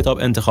چوری کتاب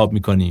انتخاب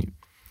میکنی؟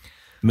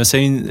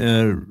 مثلا این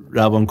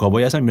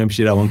روانکاوایی هستن میرن پیش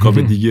روانکاو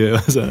دیگه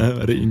مثلا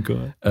برای این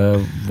کار؟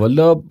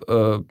 والا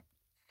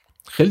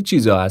خیلی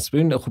چیزا هست.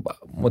 ببین خب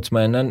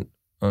مطمئنا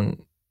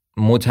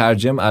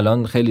مترجم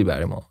الان خیلی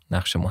برای ما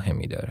نقش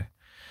مهمی داره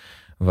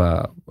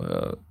و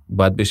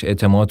باید بهش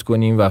اعتماد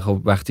کنیم و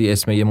خب وقتی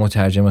اسم یه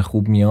مترجم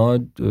خوب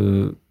میاد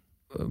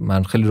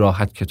من خیلی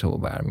راحت کتابو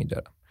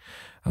برمیدارم.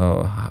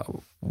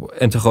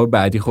 انتخاب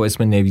بعدی خب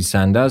اسم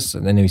نویسنده است،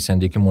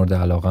 نویسنده که مورد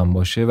علاقم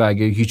باشه و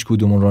اگه هیچ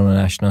کدوم رو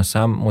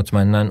نشناسم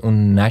مطمئنا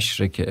اون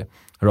نشره که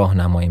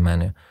راهنمای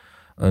منه.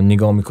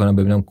 نگاه میکنم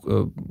ببینم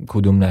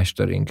کدوم نشر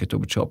داره این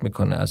کتابو چاپ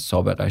میکنه، از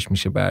سابقش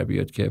میشه بر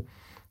بیاد که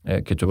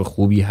کتاب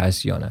خوبی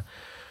هست یا نه.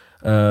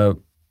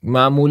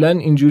 معمولا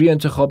اینجوری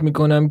انتخاب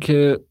میکنم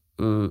که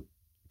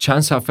چند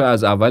صفحه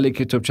از اول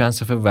کتاب چند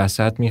صفحه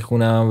وسط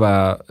میخونم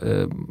و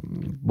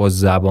با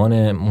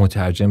زبان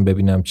مترجم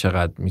ببینم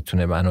چقدر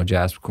میتونه منو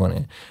جذب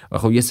کنه. و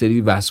خب یه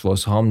سری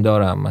وسواس هام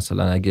دارم،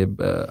 مثلا اگه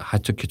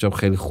حتی کتاب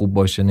خیلی خوب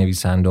باشه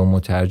نویسنده و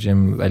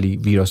مترجم ولی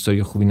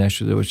ویراستاری خوبی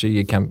نشده باشه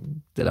یکم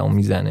دلمو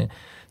میزنه.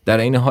 در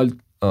این حال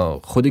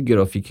خود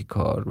گرافیک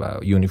کار و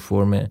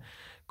یونیفرم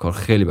کار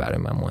خیلی برای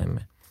من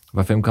مهمه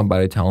و فکر می‌کنم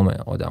برای تمام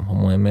آدم ها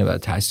مهمه و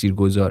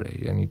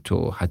تاثیرگذاره. یعنی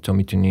تو حتی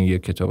میتونی یه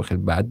کتاب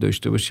خیلی بد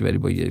داشته باشی ولی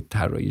با یه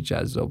طراحی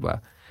جذاب و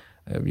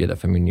یه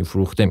دفعه می‌بینی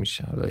فروخته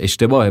میشه.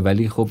 اشتباهه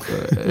ولی خب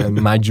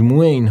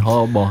مجموع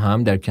اینها با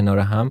هم در کنار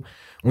هم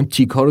اون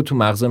تیک‌ها رو تو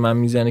مغز من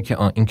میزنه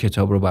که این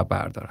کتاب رو باید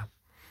بردارم.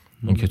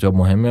 این کتاب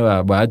مهمه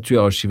و باید توی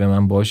آرشیو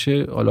من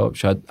باشه. حالا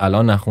شاید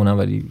الان نخونم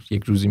ولی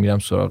یک روزی میرم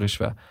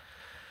سراغش و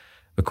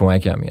به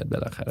کمکم میاد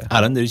بالاخره.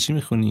 الان داری چی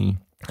میخونی؟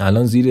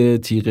 الان زیر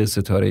تیغ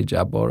ستاره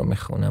جبار رو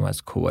میخونم،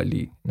 از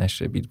کوالی،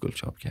 نشر بیدگل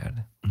چاپ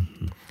کرده.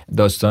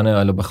 داستان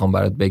حالا بخوام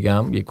برات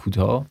بگم یک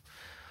کوتاه،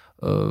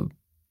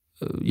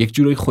 یک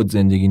جورای خود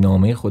زندگی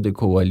نامه خود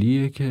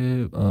کوالیه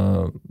که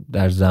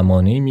در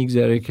زمانه‌ای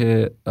میگذره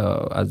که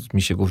از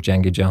میشه گفت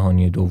جنگ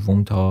جهانی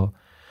دوم تا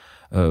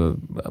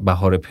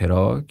بهار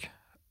پراگ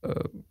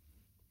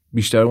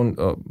بیشتر اون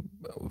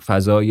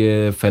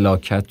فضای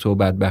فلاکت و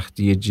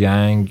بدبختی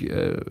جنگ،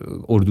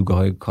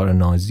 اردوگاه کار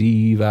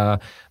نازی و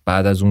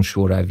بعد از اون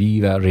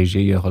شوروی و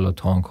رژه حالا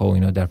تانک ها و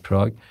اینا در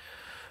پراگ.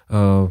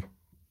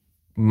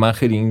 من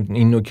خیلی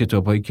این نوع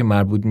کتاب هایی که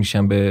مربوط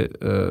میشن به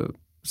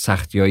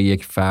سختی های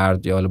یک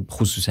فرد یا حالا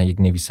خصوصا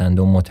یک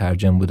نویسنده و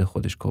مترجم بوده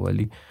خودش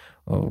کوالی،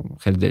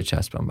 خیلی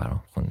دلچسبم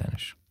برام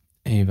خوندنش.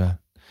 ایوه.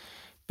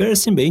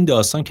 برسیم به این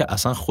داستان که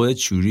اصلا خودت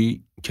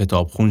چوری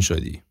کتابخون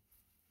شدی.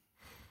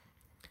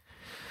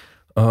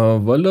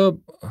 والا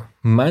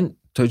من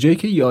تا جایی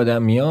که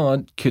یادم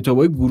میاد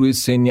کتابای گروه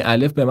سنی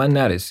الف به من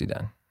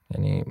نرسیدن.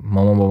 یعنی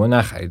مامان بابا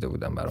نخریده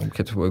بودن برام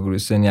کتابای گروه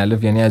سنی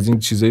الف. یعنی از این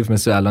چیزایی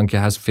مثل الان که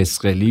هست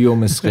فسقلی و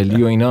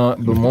مسقلی و اینا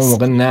به ما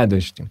موقع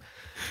نداشتیم.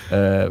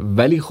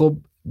 ولی خب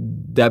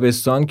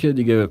دبستان که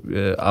دیگه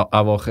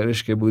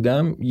اواخرش که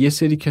بودم یه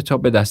سری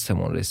کتاب به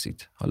دستمون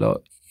رسید. حالا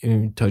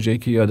تا جایی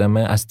که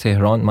یادمه از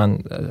تهران، من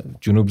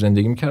جنوب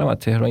زندگی میکردم، از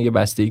تهران یه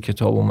بسته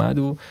کتاب اومد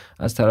و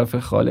از طرف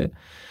خاله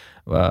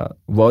و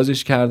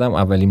وازش کردم.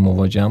 اولین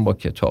مواجهه‌ام با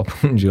کتاب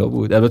اونجا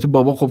بود. البته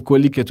بابا خب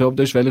کلی کتاب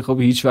داشت ولی خب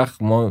هیچ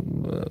وقت ما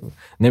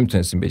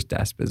نمیتونستیم بهش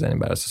دست بزنیم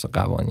بر اساس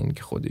قوانینی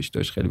که خودش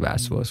داشت، خیلی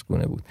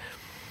وسواسگونه بود.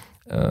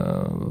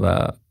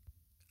 و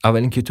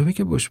اولین کتابی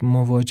که باش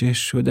مواجه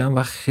شدم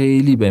و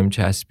خیلی بهم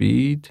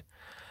چسبید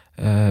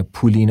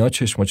پولینا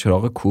چشم و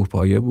چراغ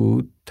کوهپایه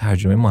بود،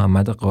 ترجمه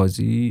محمد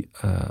قاضی.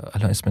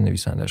 الان اسم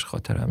نویسندش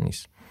خاطرم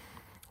نیست،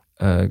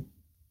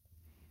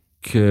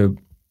 که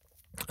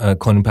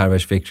کانون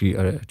پرورش فکری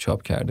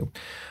چاپ کرده بود.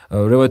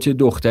 روایت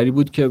دختری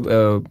بود که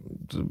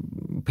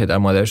پدر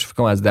مادرش فکر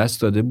کنم از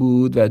دست داده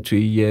بود و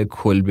توی یه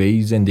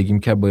کلبه‌ای زندگی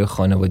میکرد با یه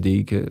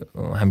خانواده‌ای که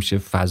همیشه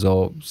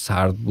فضا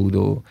سرد بود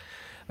و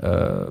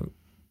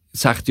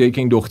سختیایی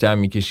که این دختر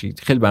میکشید.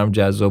 خیلی برام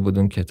جذاب بود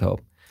اون کتاب.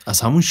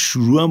 از همون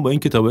شروع هم با این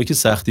کتابایی که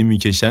سختی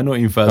میکشن و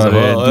این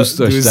فضا دوست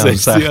داشتم،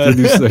 سختی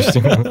دوست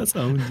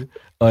داشتم.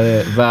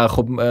 آره. و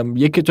خب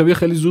یک کتابی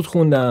خیلی زود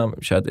خوندم،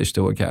 شاید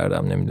اشتباه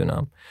کردم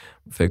نمیدونم،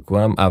 فکر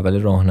کنم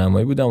اول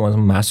راهنمایی بودم، از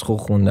مسخو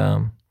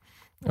خوندم.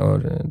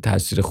 آره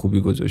تاثیر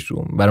خوبی گذاشت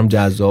روم، برام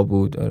جذاب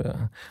بود. آره.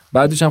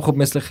 بعدش هم خب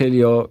مثل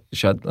خیلیا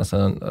شاید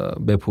مثلا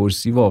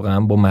بپرسی واقعا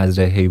با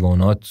مزرعه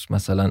حیوانات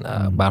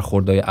مثلا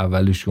برخوردای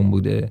اولشون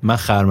بوده. من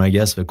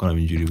خرمگس فکر کنم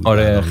اینجوری بود.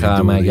 آره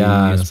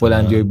خرمگس،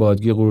 بلندیای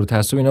بادگی، غرور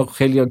تعصب، اینا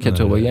خیلیا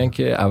کتابایی ان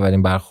که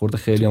اولین برخورد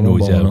خیلیامون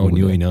با اونا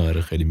بود و اینا.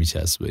 آره خیلی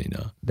میچسبه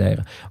اینا.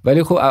 دقیقاً.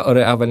 ولی خب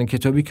آره اولین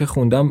کتابی که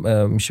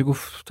خوندم میشه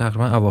گفت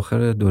تقریبا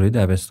اواخر دوره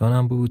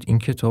دبستانم بود. این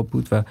کتاب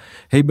بود و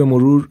هی به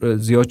مرور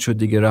زیاد شد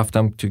دیگه.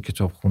 رفتم تو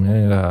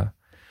کتابخونه و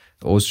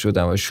عضو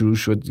شدم و شروع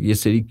شد یه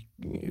سری،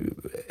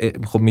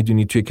 خب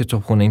میدونی توی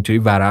کتابخونه اینطوری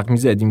ورق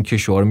میزدیم،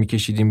 کشوار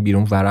میکشیدیم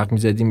بیرون، ورق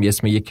میزدیم،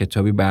 اسم یه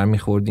کتابی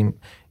برمیخوردیم،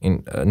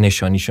 این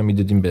نشانیشو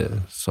میدادیم به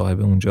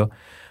صاحب اونجا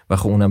و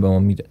خب اونم به ما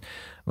میداد.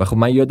 و خب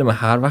من یادم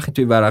هر وقت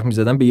توی ورق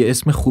میزدم به یه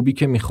اسم خوبی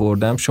که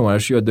میخوردم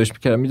شماره‌اش یادداشت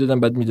میکردم میدادم،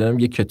 بعد میدادم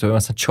یه کتاب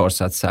مثلا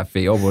 400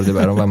 صفحه‌ای آورده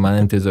برام و من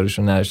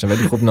انتظارشو نداشتم، ولی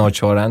خب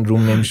ناچارن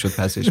روم نمیشد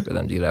پسش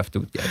بدم دیگه، رفته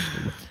بود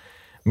گشته بود.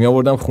 می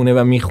آوردم خونه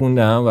و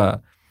میخوندم و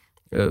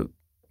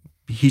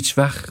هیچ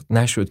وقت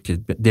نشد که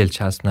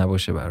دلچسب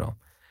نباشه برام.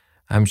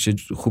 همیشه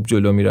خوب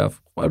جلو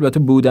میرفت. البته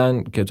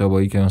بودن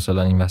کتابایی که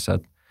مثلا این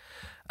وسط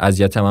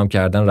اذیتم هم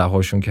کردن،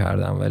 رهاشون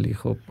کردم، ولی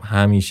خب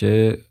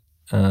همیشه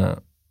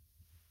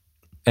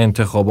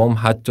انتخابام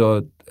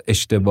حتی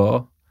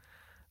اشتباه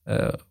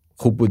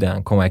خوب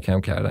بودن،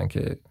 کمکم کردن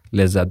که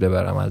لذت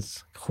ببرم از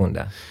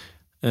خوندن.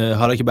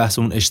 حالا که بحث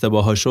اون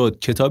اشتباه ها شد،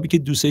 کتابی که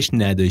دوستش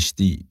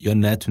نداشتی یا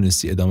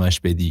نتونستی ادامهش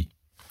بدی،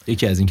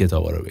 یکی از این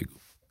کتابا رو بگو.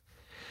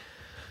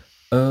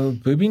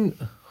 ببین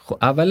خب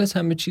اول از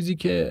همه چیزی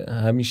که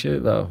همیشه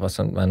و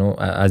اصلا منو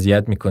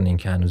اذیت میکنه این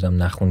که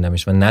هنوزم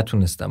نخوندمش و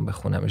نتونستم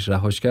بخونمش،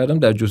 رهاش کردم،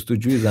 در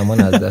جستجوی زمان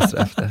از دست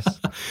رفته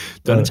است.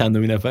 تو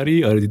چندمین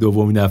نفری؟ آره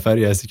دومین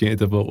نفری هستی که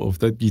اتفاق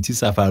افتاد. گیتی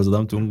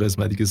سفرزادم تو اون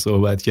قسمتی که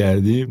صحبت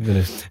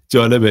کردیم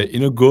جالبه،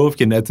 اینو گفت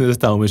که نتونست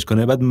تمامش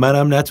کنه، بعد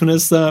منم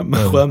نتونستم،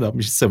 من خودم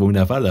میشه سومین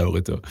نفر در واقع.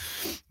 تو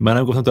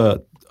منم گفتم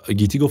تا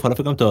گیتی گفت حالا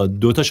فکرم تا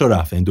 2 تاشو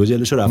رفته، این 2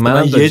 جلدشو رفته،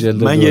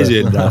 من یه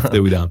جلد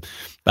رفته بودم.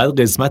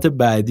 بعد قسمت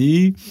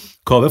بعدی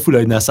کاوه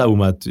فولای نسب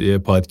اومد توی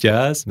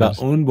پادکست و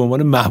اون به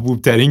عنوان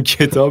محبوب ترین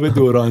کتاب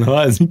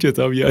دوران‌ها از این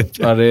کتاب یاد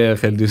کرد. آره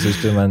خیلی دوستش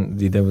داشتم، من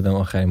دیده بودم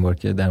آخرین بار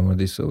که در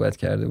موردش صحبت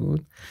کرده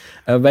بود.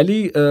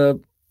 ولی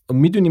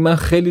میدونی من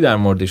خیلی در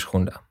موردش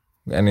خوندم،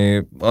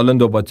 یعنی آلن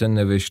دوباتن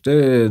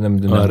نوشته،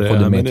 نمیدونم آره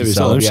خود مهدی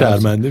صاحبی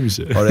شرمنده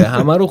میشه. آره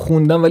همه رو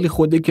خوندم، ولی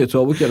خود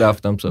کتابو که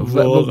رفتم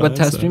و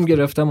تصمیم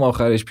گرفتم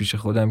آخرش پیش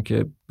خودم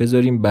که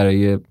بذاریم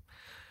برای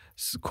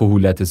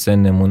کهولت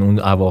سنمون اون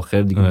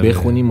اواخر دیگه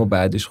بخونیم و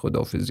بعدش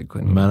خداحافظی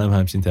کنیم. منم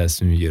همچین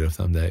تصمیمی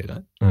گرفتم دقیقاً.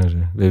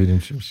 آره ببینیم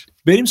چی میشه.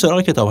 بریم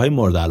سراغ کتاب‌های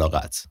مورد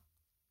علاقت.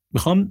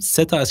 میخوام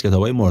 3 تا از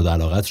کتاب‌های مورد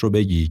علاقت رو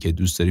بگی که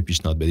دوست داری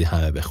پیشنهاد بدی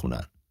همه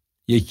بخونن.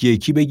 یکی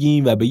یکی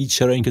بگیم و بگی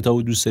چرا این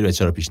کتابو دوست داری و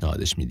چرا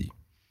پیشنهادش میدی.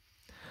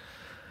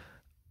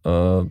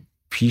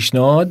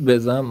 پیشنهاد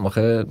بزنم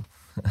آخه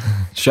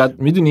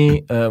شاید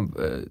میدونی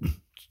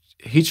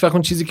هیچ وقت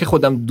اون چیزی که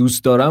خودم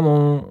دوست دارم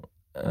و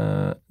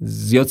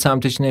زیاد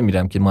سمتش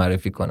نمیرم که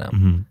معرفی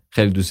کنم.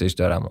 خیلی دوستش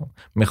دارم و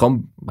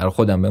میخوام برای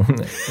خودم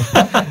بمونه.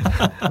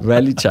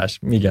 ولی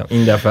چشم میگم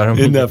این دفعه رو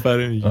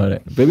میگم.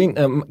 آره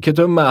ببین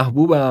کتاب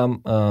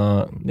محبوبم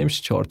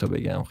نمیشه 4 تا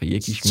بگم، خب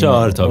یکیش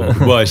 4 تا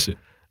باشه.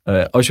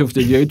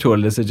 آشفتگی‌های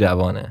تورلس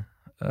جوانه،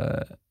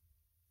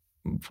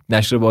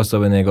 نشر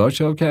باسطاب نگار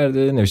چاپ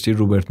کرده، نوشته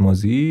روبرت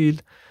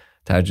موزیل،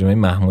 ترجمه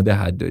محمود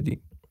حدادی.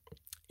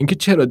 اینکه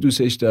چرا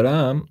دوستش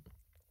دارم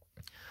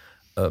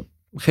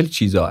خیلی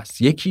چیزا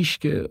هست. یکیش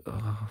که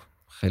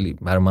خیلی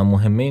برای من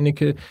مهمه اینه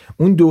که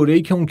اون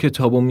دوره‌ای که اون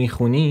کتابو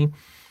میخونی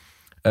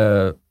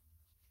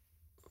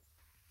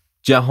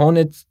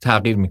جهانت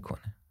تغییر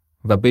میکنه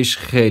و بهش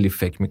خیلی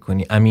فکر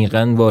میکنی،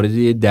 عمیقاً وارد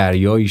یه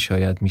دریایی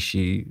شاید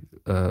میشی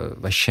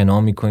و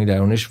شنا میکنی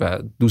درونش و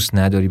دوست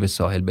نداری به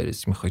ساحل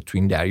برسی، میخوای تو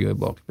این دریای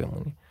باقی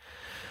بمونی.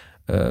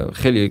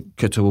 خیلی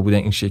کتابو بودن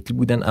این شکلی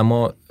بودن،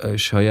 اما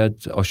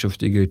شاید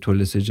آشفتگی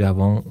تورلس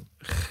جوان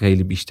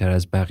خیلی بیشتر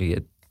از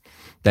بقیه.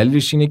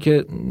 دلیلش اینه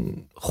که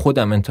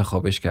خودم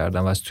انتخابش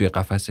کردم و از توی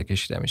قفسه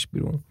کشیدمش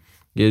بیرون.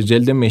 یه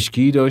جلد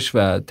مشکی داشت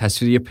و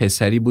تصویر یه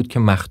پسری بود که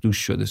مخدوش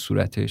شده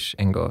صورتش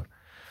انگار،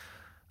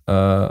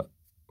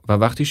 و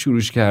وقتی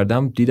شروعش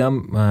کردم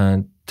دیدم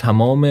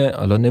تمام،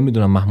 حالا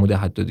نمیدونم محمود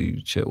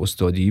حدادی چه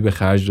استادی به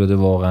خرج داده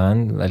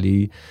واقعا،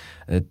 ولی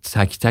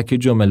تک تک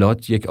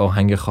جملات یک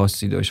آهنگ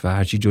خاصی داشت و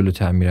هرچی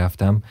جلوتر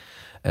میرفتم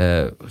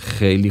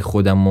خیلی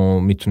خودمو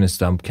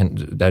میتونستم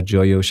در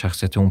جای و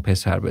شخصیت اون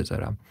پسر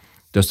بذارم.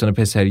 داستان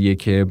پسریه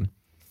که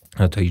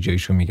تا یه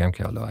جایشو میگم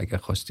که حالا اگر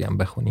خواستی هم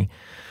بخونی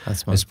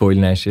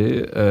اسپویل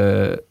نشه.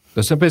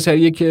 داستان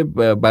پسریه که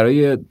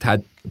برای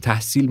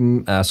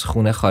تحصیل از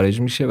خونه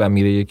خارج میشه و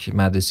میره یک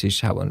مدرسه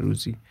شبانه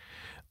روزی.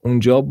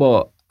 اونجا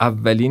با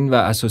اولین و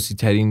اساسی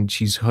ترین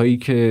چیزهایی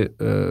که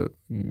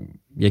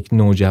یک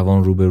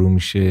نوجوان روبرو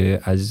میشه،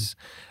 از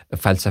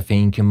فلسفه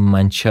این که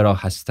من چرا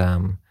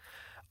هستم،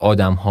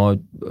 آدم ها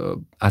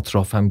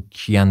اطرافم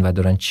کیان و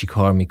دارن چی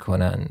کار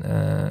میکنن،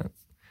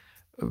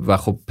 و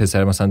خب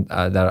پسر مثلا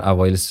در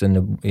اوایل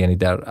سن، یعنی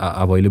در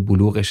اوایل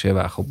بلوغشه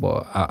و خب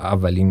با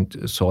اولین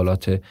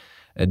سوالات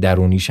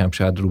درونیش هم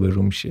شاید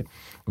روبرو میشه.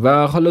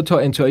 و حالا تا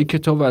انتهای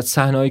کتاب و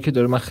صحنه‌ای که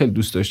داره من خیلی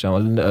دوست داشتم.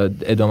 حالا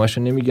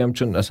ادامه‌شو نمیگم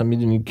چون اصلا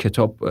میدونی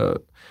کتاب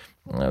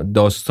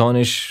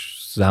داستانش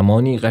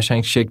زمانی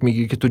قشنگ شکل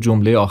میگیره که تو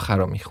جمله آخر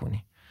رو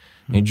میخونی.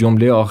 یعنی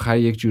جمله آخر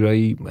یک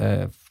جورایی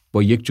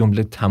با یک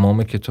جمله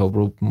تمام کتاب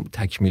رو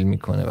تکمیل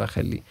میکنه و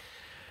خیلی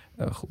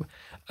خوبه.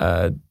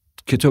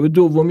 کتاب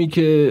دومی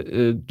که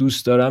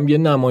دوست دارم یه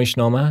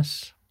نمایشنامه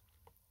است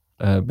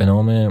به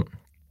نام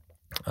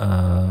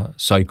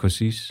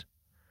سایکوسیس.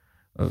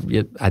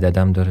 یه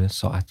عددم داره،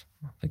 ساعت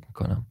فکر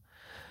میکنم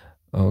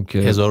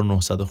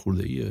 1900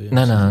 خورده‌ایه.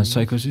 نه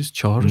سایکوسیس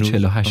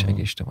 4:48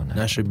 اگه اشتباه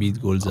نکنم. نشر بیت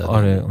گل زده.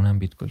 آره اونم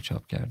بیت گل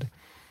چاپ کرده.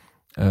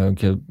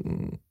 که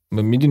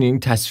میدونی این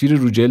تصویر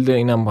رو جلد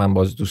اینم من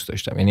باز دوست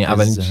داشتم. یعنی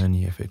اولین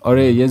زنیه فکر کنم.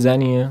 آره یه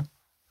زنیه.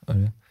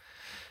 آره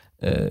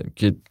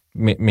که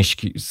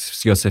مشکی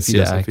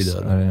سیاسفید عکس.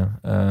 آره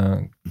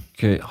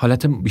که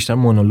حالت بیشتر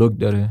مونولوگ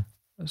داره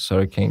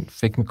سارا کین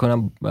فکر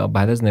میکنم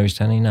بعد از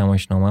نوشتن این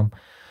نمایشنامه‌ام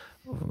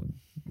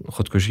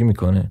خودکشی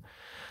میکنه.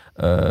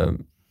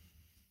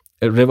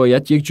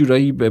 روایت یک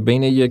جورایی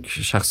بین یک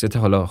شخصیت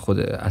حالا خود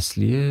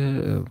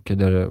اصلیه که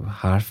داره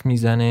حرف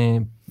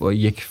میزنه با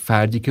یک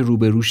فردی که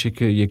روبروشه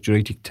که یک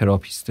جورایی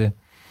تراپیسته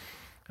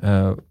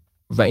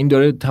و این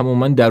داره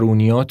تماما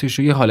درونیاتش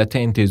و یه حالت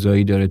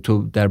انتزاعی داره.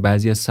 تو در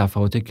بعضی از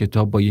صفحات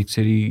کتاب با یک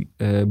سری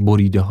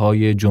بریده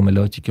های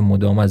جملاتی که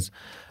مدام از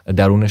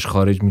درونش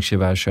خارج میشه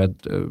و شاید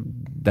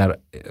در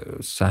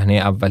صحنه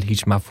اول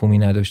هیچ مفهومی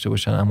نداشته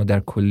باشن، اما در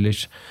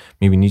کلش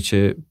میبینی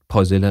چه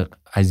پازل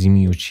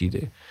عظیمی و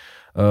چیده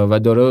و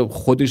داره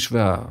خودش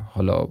و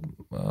حالا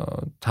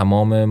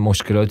تمام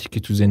مشکلاتی که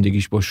تو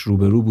زندگیش باش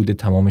روبرو بوده،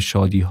 تمام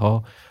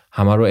شادی‌ها،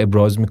 همه رو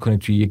ابراز میکنه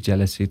توی یک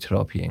جلسه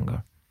تراپی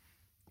انگار.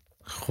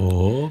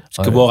 خب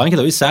که واقعا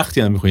کتابی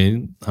سختی هم میخونی،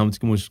 یعنی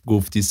همونطور که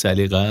گفتی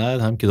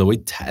سلیقت، هم کتابای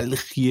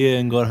تلخیه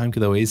انگار، هم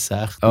کتابای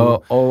سخت.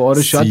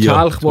 آره شاید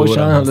تلخ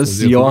باشن حالا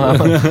سیاه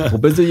هم.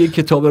 خب بذار یک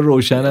کتاب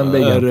روشنم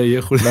بگم. آره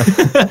یه خورده.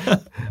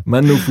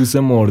 من نفوس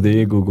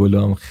مرده گوگل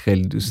هم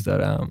خیلی دوست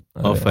دارم.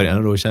 آفرین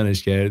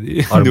روشنش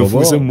کردی.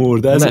 نفوس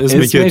مرده از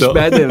اسم کتاب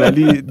بده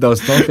ولی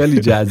داستان خیلی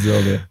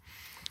جذابه.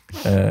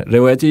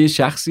 روایت یه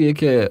شخصیه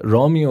که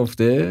راه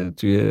میفته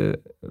توی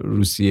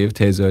روسیه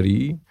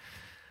تزاری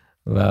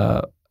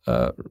و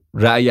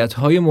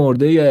رعیت‌های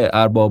مرده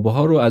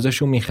ارباب‌ها رو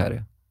ازشون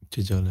میخره.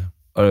 چه جالب.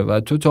 آره و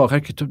تو تا آخر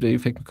کتاب داری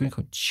فکر میکنی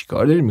خب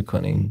چیکار داری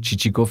میکنه این؟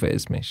 چیچیکوف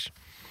اسمش.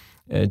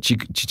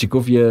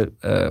 چیچیکوف یه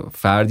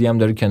فردی هم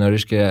داره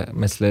کنارش که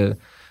مثل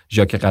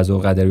ژاک قضا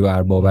و قدری و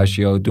اربابش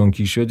یا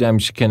دونکی شد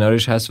همیشه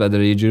کنارش هست و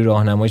داره یه جوری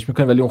راهنماییش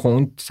میکنه، ولی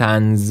اون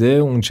طنزه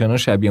اون چنان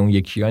شبیه اون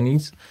یکی‌ها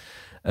نیست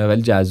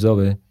ولی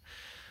جذابه.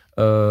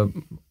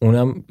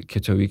 اونم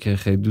کتابی که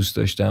خیلی دوست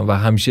داشتم و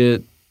همیشه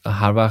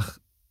هر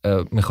وقت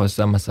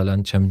میخواستم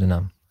مثلا چه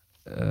میدونم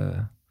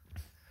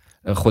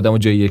خودم رو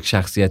جای یک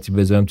شخصیتی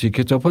بذارم توی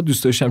کتاب ها،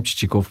 دوست داشتم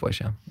چیچیکوف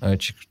باشم.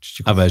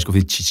 اولش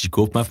گفتی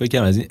چیچیکوف، من فکر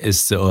کردم از این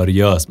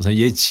استعاریاست، مثلا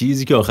یه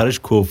چیزی که آخرش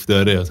کف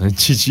داره، مثلا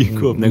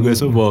چیچیکوف، نگو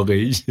اسم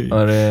واقعیش.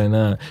 آره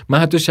نه، من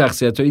حتی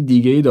شخصیت های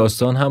دیگه ای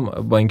داستان هم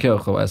با اینکه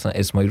خب اصلا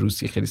اسمای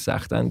روسی خیلی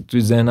سختن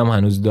توی ذهنم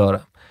هنوز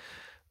دارم.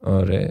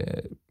 آره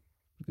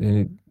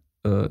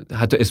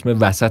حتی اسم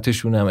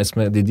وسطشون هم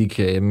اسم دیدی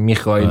که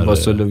میخائیل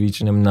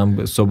واسولویچ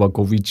نمیدونم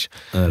سوباکوویچ.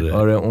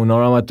 آره اونا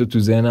رو هم حتی تو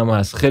ذهنم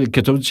هست. خیلی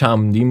کتاب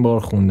چندین بار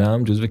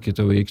خوندم، جزو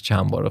کتاب یک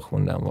چند بار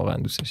خوندم، واقعا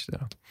دوستش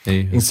دارم.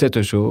 این سه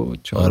تاشو.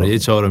 آره یه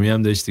چهارمی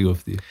هم داشتی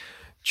گفتی.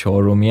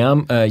 چهارمی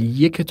هم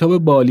یه کتاب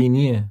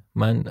بالینیه،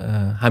 من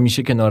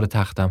همیشه کنار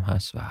تختم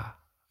هست و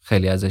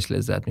خیلی ازش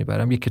لذت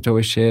میبرم. یه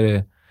کتاب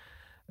شعر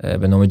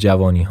به نام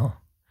جوانی ها،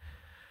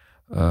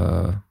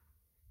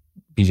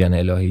 بیژن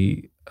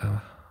الهی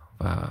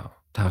و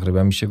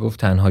تقریبا میشه گفت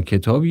تنها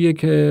کتابیه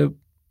که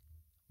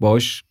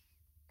باش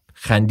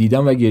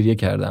خندیدم و گریه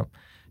کردم.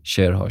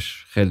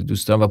 شعرهاش خیلی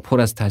دوست دارم و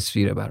پر از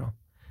تصویره برام،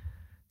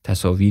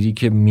 تصاویری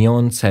که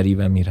میان سری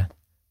و میرن.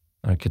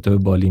 کتاب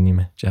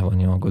بالینیمه،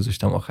 جوانی ها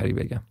گذاشتم آخری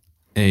بگم.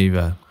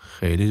 ایوه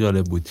خیلی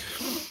جالب بود.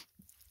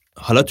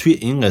 حالا توی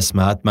این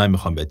قسمت من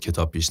میخوام بهت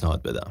کتاب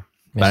پیشنهاد بدم.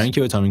 برای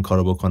اینکه بتونم این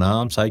کارو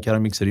بکنم سعی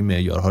کردم یک سری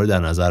معیارها رو در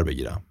نظر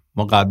بگیرم.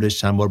 ما قبلش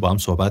چند بار با هم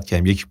صحبت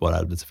کردیم، یک بار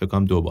البته فکر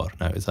کنم 2 بار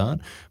نویسن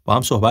با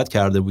هم صحبت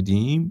کرده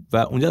بودیم و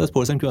اونجا ازت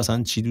پرسیدم که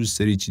مثلا چی دوست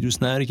داری چی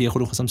دوست نداری، که یه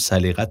خورده خواستم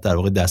سلیقت در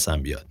واقع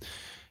دستم بیاد.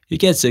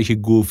 یکی از چیزایی که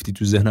گفتی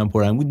تو ذهنم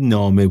پررنگ بود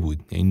نامه بود،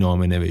 یعنی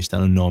نامه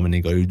نوشتن و نامه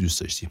نگاری رو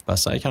دوست داشتی.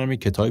 پس سعی کردم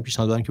یک کتابی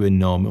پیشنهاد بدم که به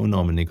نامه و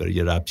نامه نگاری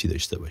یه ربطی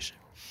داشته باشه.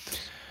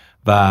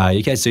 و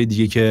یکی از چیزای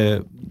دیگه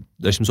که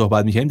داشتیم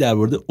صحبت می‌کردیم در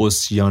مورد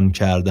عصیان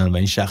کردن و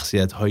این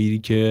شخصیت‌هایی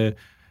که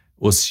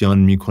عصیان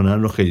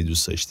میکنن رو خیلی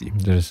دوست داشتیم.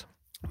 درست.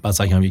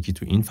 پس اگه هم یکی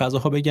تو این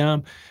فضاها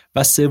بگم.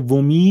 و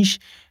سومیش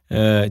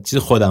چیز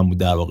خودم بود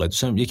در واقع،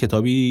 دوستم یه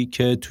کتابی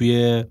که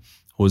توی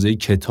حوزه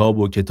کتاب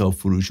و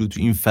کتابفروش و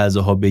تو این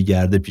فضاها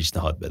بگرده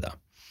پیشنهاد بدم.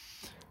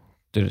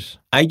 درست.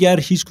 اگر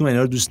هیچ کدوم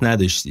اینا رو دوست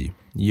نداشتی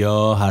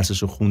یا هر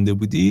سه‌شو خونده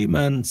بودی،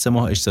 من 3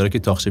 ماه اشتراک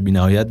تاقچه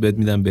بی‌نهایت بهت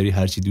میدم، بری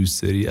هر چی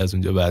دوست داری از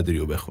اونجا بعدی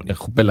رو بخونی.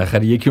 خب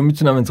بالاخره یکی رو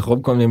میتونم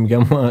انتخاب کنم،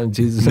 نمیگم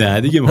چیز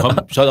نه دیگه میخوام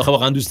شاید آخه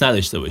واقعا دوست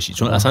نداشته باشی،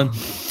 چون اصلا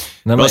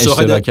نه من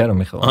اشتراک رو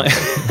میخوام.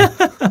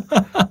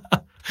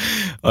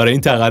 آره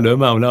این تقلب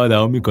معمولا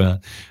آدما میکنن،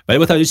 ولی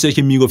با توجه چیزی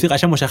که میگفتی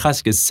قشنگ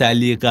مشخصه که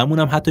سلیقه‌مون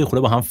هم حتی خود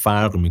با هم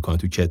فرق میکنه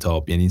تو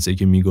کتاب. یعنی این چیزی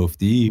که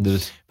میگفتی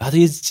بعد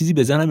یه چیزی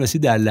بزنم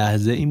رسید در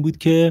لحظه، این بود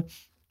که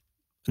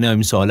نه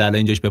این سوال الان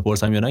اینجاش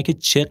بپرسم یا نه که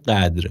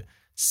چقدر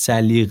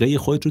سلیقه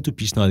خودت رو تو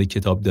پیشنهاد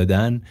کتاب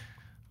دادن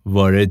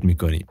وارد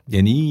میکنی.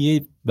 یعنی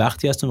یه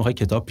وقتی هست تو میخوای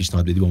کتاب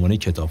پیشنهاد بدی به عنوان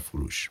کتاب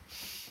فروش،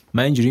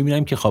 من اینجوری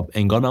میبینم که خب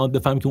انگار من باید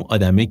بفهمم که اون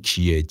آدمه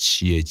کیه،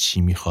 چیه،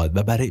 چی میخواد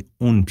و برای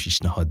اون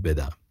پیشنهاد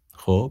بدم.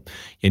 خب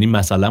یعنی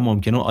مثلا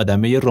ممکنه اون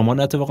آدمه یه رمان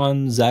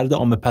اتفاقا زرد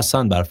عامه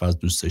پسند برفرض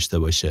دوست داشته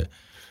باشه،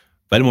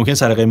 ولی ممکن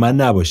سلیقه من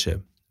نباشه،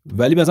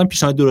 ولی مثلا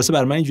پیشنهاد درسته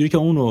برای من اینجوری که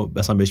اونو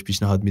مثلا بهش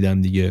پیشنهاد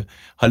میدم دیگه.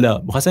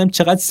 حالا می‌خواستم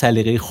چقدر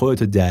سلیقه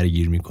خودت رو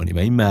درگیر می‌کنی و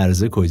این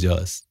مرزه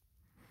کجاست؟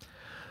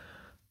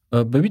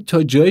 ببین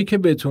تا جایی که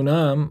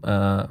بتونم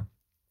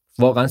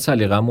واقعا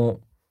سلیقه‌مو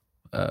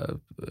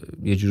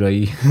یه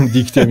جورایی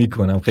دیکته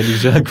میکنم، خیلی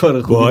جا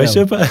کار خوبی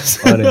باشه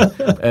پس.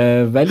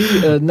 آره ولی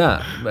نه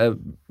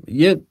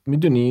یه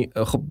میدونی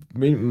خب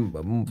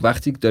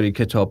وقتی داری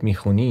کتاب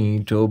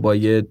میخونی تو با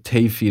یه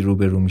طیفی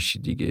روبرو میشی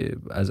دیگه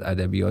از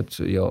ادبیات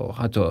یا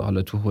حتی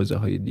حالا تو حوزه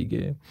های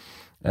دیگه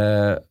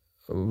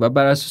و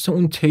بر اساس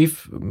اون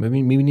طیف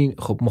میبینی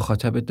خب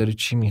مخاطبت داره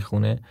چی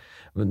میخونه.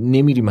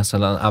 نمیری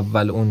مثلا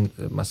اول اون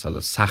مثلا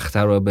سخته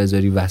رو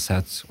بذاری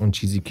وسط، اون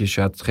چیزی که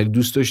شاید خیلی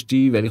دوست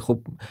داشتی ولی خب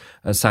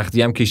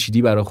سختی هم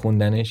کشیدی برای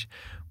خوندنش.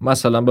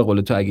 مثلا به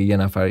قول تو اگه یه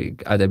نفر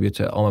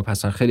ادبیات عامه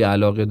پسند خیلی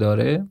علاقه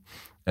داره،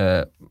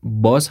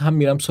 باز هم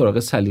میرم سراغ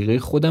سلیقه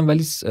خودم،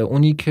 ولی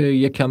اونی که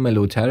یکم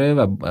ملوتره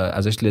و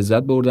ازش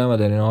لذت بردم و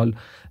در این حال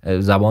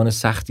زبان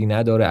سختی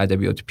نداره،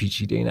 ادبیات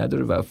پیچیده‌ای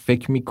نداره و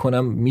فکر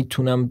میکنم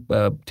میتونم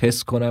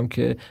تست کنم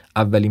که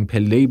اولین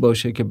پله‌ای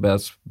باشه که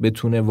بس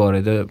بتونه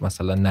وارد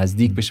مثلا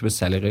نزدیک بشه به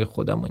سلیقه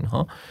خودم و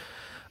اینها.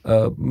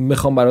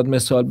 میخوام برات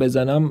مثال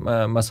بزنم.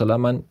 مثلا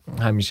من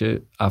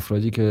همیشه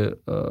افرادی که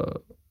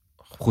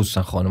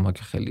خصوصا خانم ها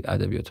که خیلی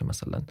ادبیات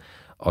مثلا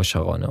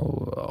عاشقانه و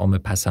عامه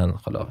پسند،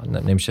 حالا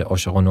نمیشه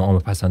عاشقانه و عامه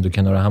پسند و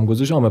کنار هم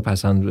گذاشت، عامه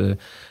پسند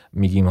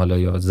میگیم حالا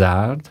یا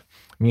زرد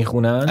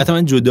میخونن. حتی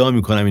من جدا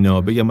میکنم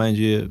اینا، بگم من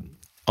اینجا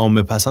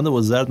عامه پسند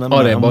با زرد من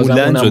آره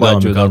معمولا جدا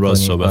میکنم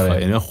راست بخوای.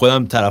 آره. یعنی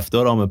خودم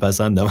طرفدار عامه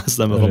پسندم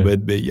اصلا میخوام بهت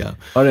بگم.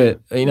 آره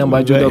اینم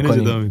باید جدا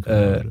کنیم.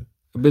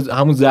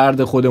 همون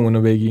زرد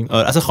خودمونو بگیم.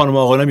 آره اصلا خانم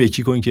آقا هم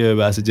یکی کن که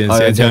بحث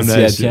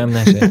جنسیتی هم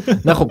نشه.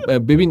 نه خب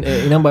ببین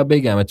اینم باید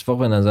بگم، اتفاق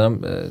به نظرم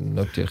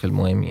نکته خیلی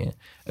مهمیه.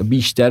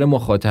 بیشتر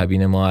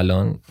مخاطبین ما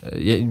الان،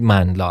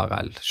 من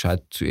لااقل،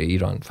 شاید توی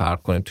ایران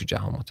فرق کنه، تو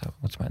جهان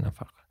مطمئنا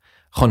فرق کنه،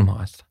 خانم ها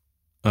هستن.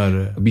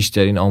 آره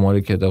بیشترین آمار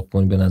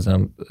کتابخونی به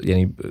نظرم،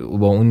 یعنی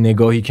با اون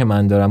نگاهی که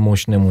من دارم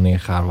مش نمونه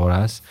خروار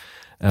است.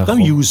 خب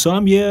یوسا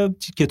هم یه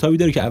کتابی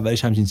داره که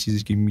اولش همچین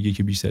چیزی که میگه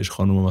که بیشترش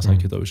خانوما مثلا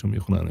کتابشو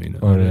میخونن و اینا.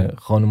 آره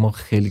خانوما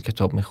خیلی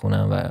کتاب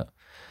میخونن و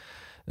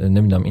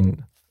نمیدونم این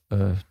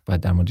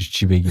بعد در موردش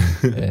چی بگیم.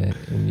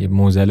 یه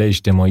معضله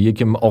اجتماعیه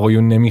که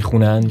آقایون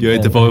نمیخونن یا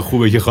اتفاق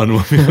خوبه که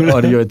خانوما میخونن.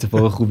 آره یا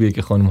اتفاق خوبیه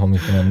که خانم‌ها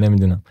میخونن،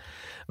 نمیدونم.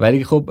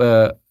 ولی خب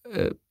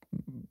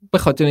به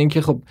خاطر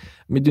اینکه خب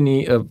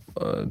میدونی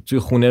توی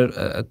خونه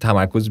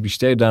تمرکز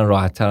بیشتری دارن،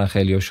 راحت ترن،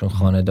 خیلی هاشون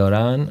خانه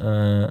دارن.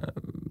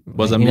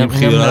 بازم میگم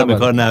خیلی به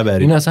کار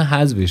نبریم، این اصلا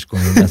حذفش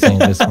کنیم مثلا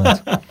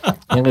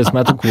این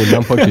قسمت رو کلا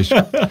پاکش.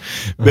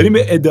 بریم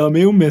به ادامه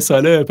اون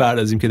مثاله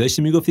بپردازیم که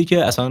داشتی میگفتی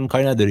که اصلا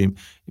کاری نداریم.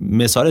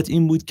 مثالت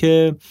این بود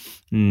که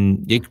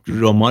یک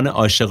رمان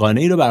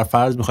عاشقانه ای رو بر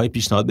فرض میخوای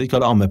پیشنهاد بدی که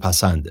حالا عامه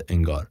پسنده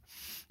انگار.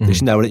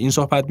 داشتین در مورد این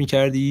صحبت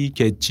می‌کردی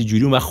که چه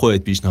جوری اون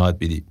خودت پیشنهاد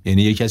بدی.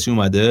 یعنی یه کسی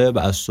اومده و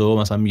از تو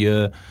مثلا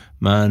میگه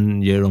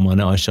من یه رمان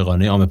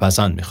عاشقانه عامه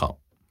پسند میخوام.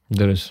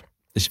 درست.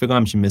 داشتی فکر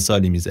کنم همین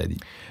مثالی میزدی.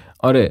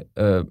 آره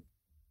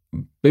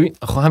ببین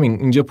خب همین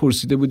اینجا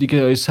پرسیده بودی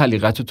که آیا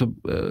سلیقه‌تو تو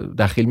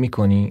داخل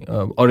میکنی؟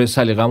 آره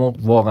سلیقه‌مو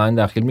واقعا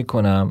داخل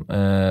میکنم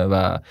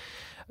و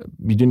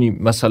میدونی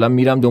مثلا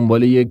میرم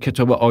دنبال یه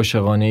کتاب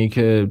عاشقانه‌ای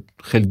که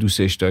خیلی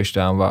دوستش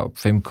داشتم و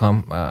فکر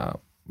می‌کنم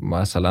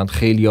مثلا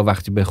خیلی ها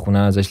وقتی بخونن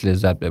ازش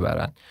لذت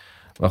ببرن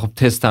و خب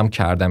تستم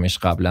کردمش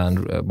قبلا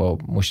با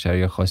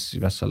مشتری خاصی،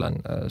 مثلا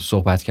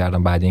صحبت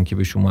کردم بعد اینکه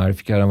بهشون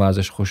معرفی کردم و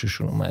ازش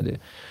خوششون اومده.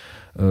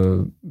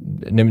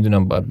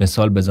 نمیدونم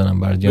مثال بزنم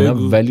برات یا نه،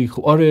 ولی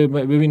خب آره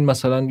ببین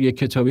مثلا یه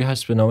کتابی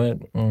هست به نام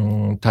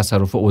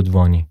تصرف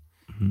عدوانی،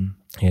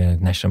 یه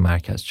نشر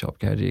مرکز چاپ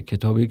کرده، یه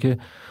کتابی که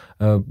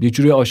یه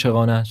جوری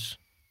عاشقانه است،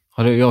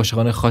 حالا یه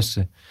عاشقانه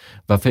خاصه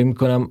و فکر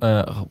میکنم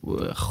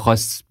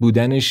خاص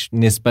بودنش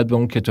نسبت به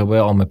اون کتابای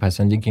عامه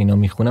پسندی که اینا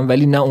میخونن،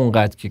 ولی نه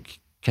اونقدر که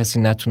کسی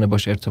نتونه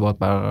باش ارتباط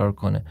برقرار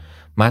کنه.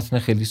 متن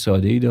خیلی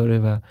ساده‌ای داره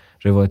و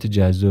روایت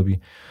جذابی.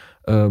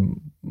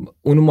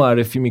 اونو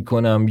معرفی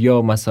میکنم.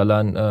 یا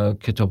مثلا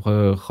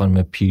کتاب‌های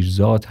خانم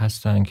پیرزاد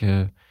هستن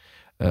که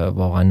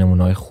واقعا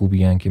نمونه‌های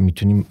خوبی هستن که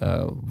میتونیم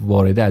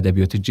وارد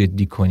ادبیات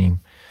جدی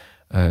کنیم.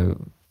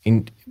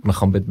 این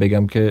میخوام بهت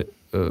بگم که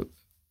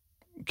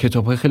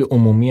کتاب‌های خیلی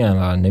عمومی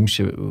هستن،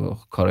 نمیشه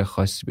کار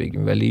خاصی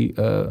بگیم، ولی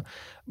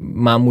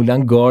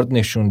معمولاً گارد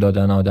نشون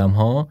دادن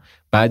آدم‌ها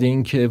بعد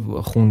اینکه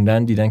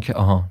خوندن دیدن که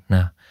آها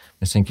نه،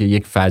 مثلا اینکه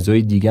یک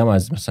فضای دیگه هم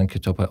از مثلا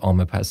کتاب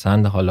عامه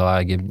پسند، حالا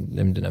اگه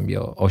نمیدونم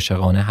یا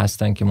عاشقانه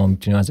هستن که ما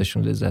میتونیم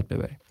ازشون لذت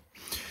ببریم.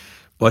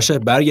 باشه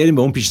برگردیم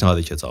به اون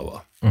پیشنهاد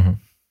کتابا.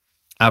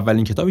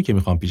 اولین کتابی که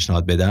میخوام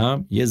پیشنهاد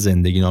بدم یه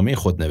زندگی نامه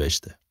خود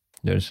نوشته.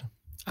 درسته.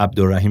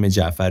 عبدالرحیم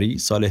جعفری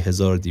سال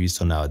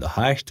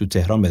 1298 تو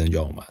تهران به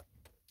دنیا اومد.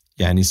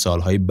 یعنی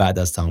سالهای بعد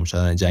از تمام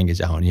شدن جنگ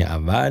جهانی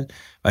اول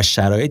و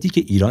شرایطی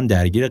که ایران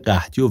درگیر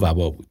قحطی و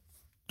وبا بود.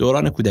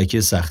 دوران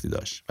کودکی سختی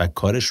داشت و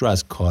کارش رو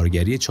از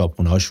کارگری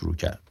چاپخونه‌ها شروع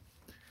کرد.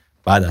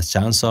 بعد از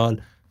چند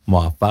سال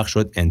موفق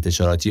شد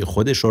انتشاراتی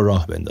خودش رو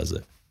راه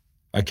بندازه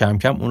و کم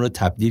کم اون رو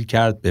تبدیل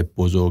کرد به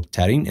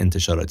بزرگترین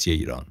انتشاراتی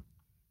ایران.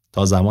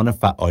 تا زمان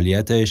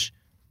فعالیتش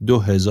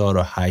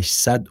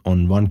 2800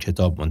 عنوان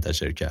کتاب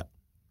منتشر کرد.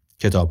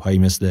 کتاب‌هایی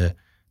مثل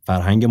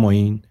فرهنگ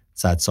معین،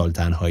 100 سال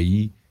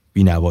تنهایی،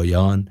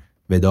 بینوایان،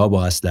 ودا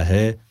با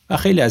اسلحه و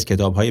خیلی از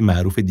کتاب‌های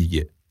معروف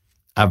دیگه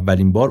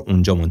اولین بار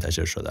اونجا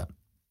منتشر شدن.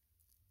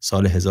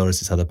 سال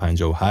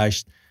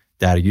 1358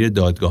 درگیر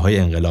دادگاه‌های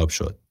انقلاب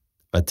شد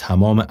و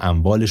تمام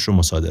اموالش رو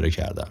مصادره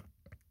کردن.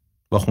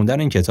 با خوندن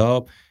این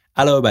کتاب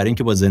علاوه بر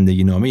اینکه با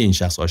زندگی نامه این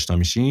شخص آشنا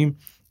میشیم،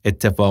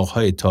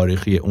 اتفاقهای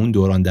تاریخی اون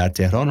دوران در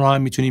تهران رو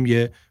هم میتونیم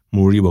یه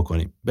مروری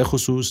بکنیم، به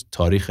خصوص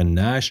تاریخ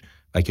نشر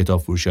و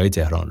کتابفروشی‌های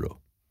تهران رو.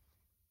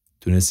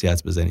 تونستی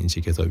حدس بزنی این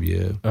چه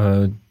کتابیه؟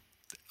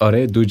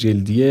 آره 2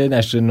 جلدیه،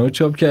 نشر نو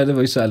چاپ کرده.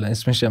 وایسا الان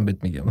اسمش هم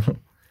بهت میگم.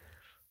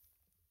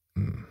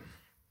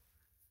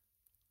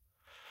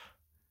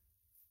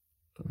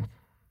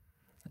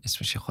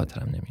 اسمش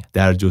خاطرم نمیاد.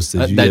 در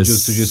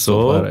جستجوی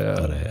صبح.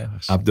 آره.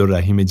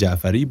 عبدالرحیم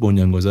جعفری،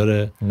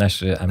 بنیانگذار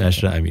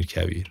نشر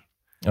امیرکبیر.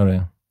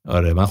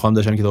 آره من خودم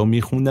داشتم کتابو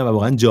میخوندم و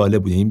واقعا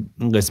جالب بود. این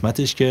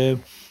قسمتش که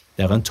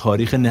دقیقاً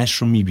تاریخ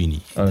نشر رو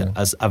میبینی.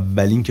 از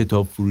اولین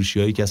کتاب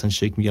فروشیایی که اصلا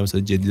شک میگم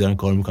مثلا جدی دارن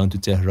کار میکنن تو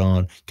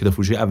تهران، کتاب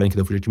فروشی اولین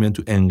کتاب فروشی که میان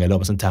تو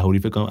انقلاب، مثلا تحوری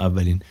فکر کنم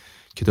اولین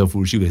کتاب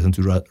فروشی به اسم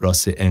تو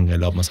راست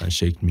انقلاب مثلا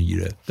شکل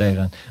میگیره.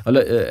 دقیقاً. حالا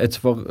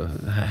اتفاق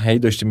هی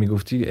داشتی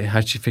میگفتی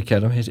هر چی فکر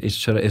کردم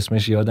چرا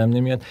اسمش یادم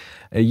نمیاد.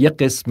 یه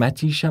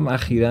قسمتیش هم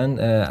اخیراً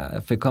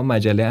فکر کنم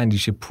مجله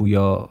اندیشه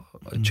پویا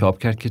چاپ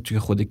کرد که توی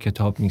خود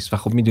کتاب نیست و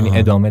خب میدونی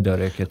ادامه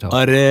داره کتاب.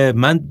 آره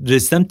من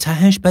رسیدم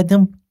تهش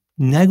بعدم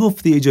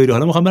نگفته یه جایی.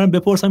 حالا میخوام برم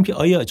بپرسم که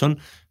آیا، چون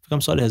فکر کنم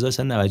سال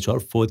 1394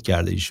 فوت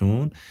کرده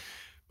ایشون،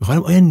 میخوام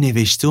آیا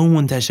نوشته و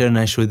منتشر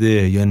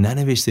نشده یا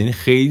ننوشته. یعنی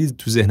خیلی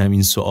تو ذهنم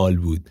این سوال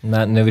بود.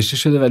 نه نوشته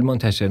شده ولی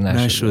منتشر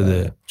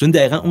نشده. چون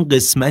دقیقاً اون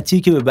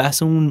قسمتی که به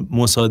بحث اون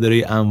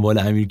مصادره اموال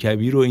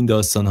امیرکبیر و این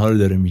داستان‌ها رو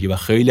داره میگه و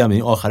خیلی هم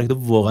این آخر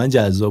کتاب واقعا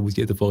جذاب بود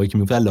که اتفاقی که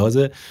میفته لحاظ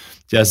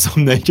جذاب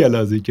نه که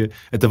لحاظی که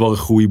اتفاق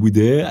خوبی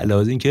بوده،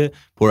 لحاظ این که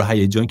پر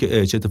هیجان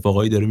که چه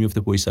اتفاقایی داره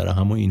میفته پشت سر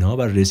هم و اینها.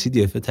 و رسید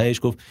یه تهش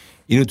گفت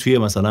اینو توی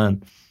مثلا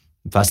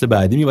فصل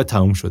بعدی میاد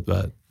تموم شد.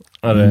 بعد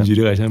آره.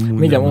 اینجوری قشنگ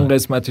میگم اون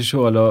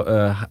قسمتشو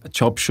حالا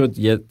چاپ شد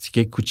یه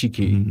تیکه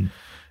کوچیکی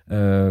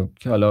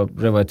که حالا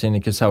روایت اینه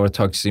که سوار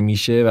تاکسی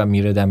میشه و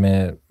میره دم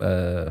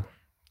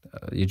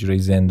یه جوری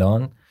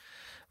زندان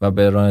و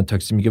به راننده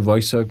تاکسی میگه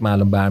وایسا من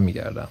الان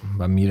برمیگردم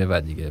و میره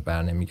و دیگه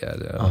بر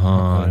نمیگرده.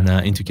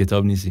 نه این تو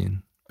کتاب نیستین.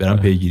 برام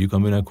پیگیری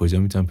کنم ببینم کجا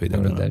میتونم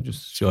پیدا کنم.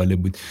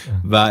 جالب بود.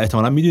 و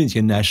احتمالاً میدونید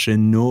که نشر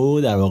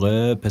نو در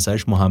واقع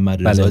پسرش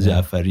محمد رضا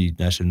جعفری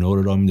نشر نو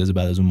رو راه میندازه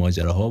بعد از اون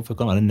ماجراها. فکر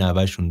کنم الان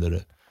نوه‌شون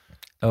داره.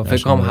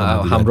 فکر کنم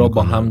همراه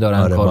با هم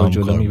دارن کارو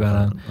جلو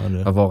میبرن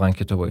و واقعا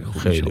کتابای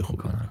خیلی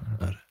خوب میکنن.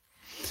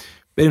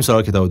 بریم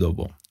سراغ کتاب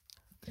دوم.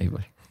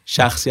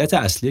 شخصیت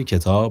اصلی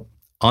کتاب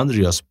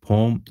آندریاس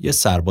پوم یه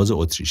سرباز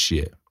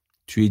اتریشیه.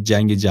 توی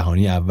جنگ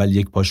جهانی اول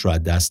یک پاش رو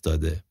از دست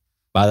داده.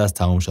 بعد از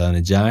تمام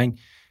شدن جنگ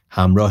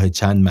همراه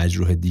چند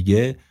مجروح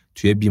دیگه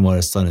توی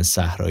بیمارستان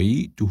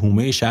صحرایی تو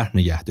حومه شهر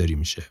نگهداری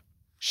میشه.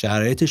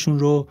 شرایطشون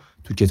رو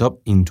تو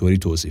کتاب اینطوری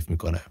توصیف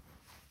میکنه: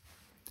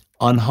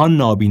 آنها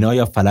نابینا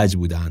یا فلج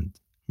بودند،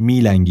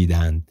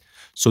 میلنگیدند،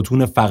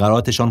 ستون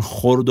فقراتشان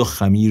خرد و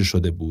خمیر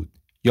شده بود،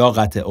 یا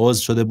قطع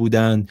عضو شده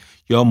بودند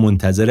یا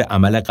منتظر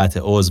عمل قطع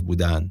عضو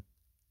بودند.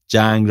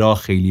 جنگ را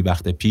خیلی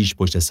وقت پیش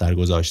پشت سر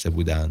گذاشته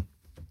بودند.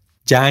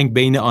 جنگ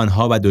بین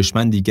آنها و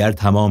دشمن دیگر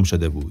تمام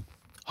شده بود.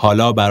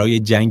 حالا برای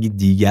جنگی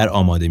دیگر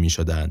آماده می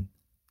شدند.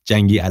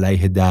 جنگی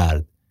علیه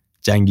درد،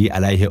 جنگی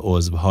علیه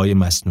عضوهای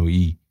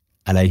مصنوعی،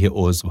 علیه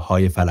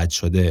عضوهای فلج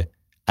شده،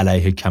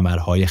 علیه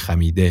کمرهای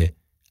خمیده،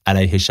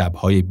 علیه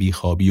شبهای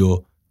بیخوابی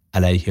و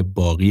علیه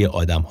باقی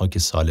آدمها که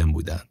سالم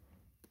بودند.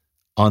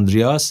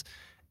 آندریاس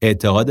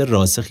اعتقاد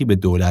راسخی به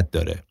دولت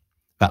داره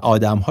و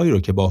آدمهایی رو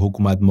که با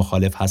حکومت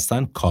مخالف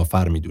هستن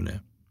کافر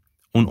میدونه.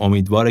 اون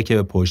امیدواره که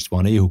به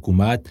پشتوانه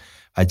حکومت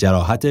و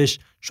جراحتش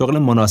شغل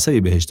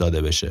مناسبی بهش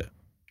داده بشه.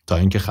 تا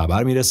اینکه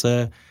خبر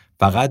میرسه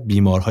فقط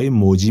بیمارهای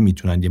موجی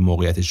میتونن یه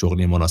موقعیت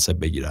شغلی مناسب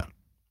بگیرن.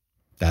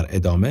 در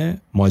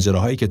ادامه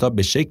ماجراهای کتاب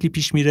به شکلی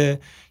پیش میره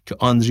که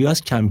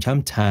آندریاس کم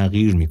کم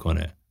تغییر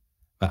میکنه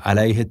و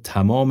علیه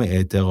تمام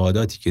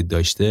اعتقاداتی که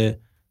داشته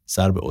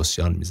سر به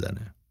عصیان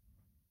میزنه.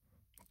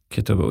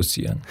 کتاب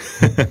عصیان.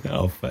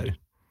 آفرین.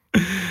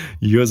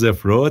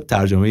 یوزف رود،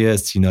 ترجمه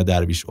سینا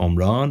درویش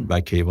عمران و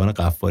کیوان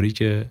قفاری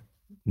که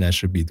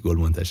نشر بیدگل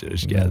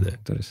منتشرش کرده.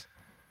 درست.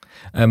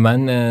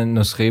 من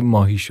نسخه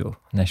ماهیشو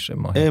نشر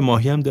ماهی.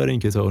 ماهی هم داره این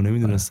کتابو،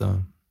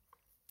 نمیدونستم.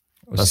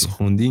 پس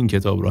خوندی این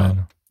کتاب رو؟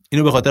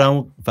 اینو به خاطر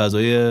همون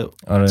فضای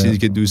چیزی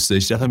که دوست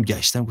داشتم رفتم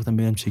گشتم گفتم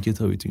ببینم چه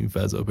کتابی تو این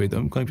فضا پیدا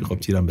می‌کنم که خب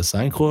تیرم به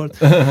سنگ خورد.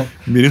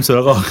 میریم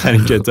سراغ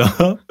آخرین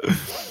کتاب.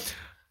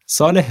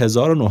 سال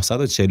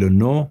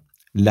 1949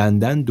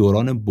 لندن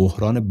دوران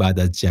بحران بعد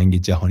از جنگ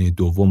جهانی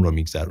دوم رو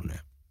میگذرونه.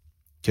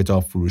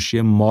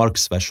 کتابفروشی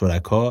مارکس و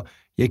شرکا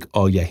یک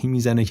آگهی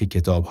میزنه که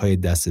کتاب‌های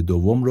دست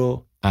دوم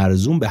رو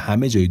ارزون به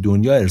همه جای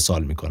دنیا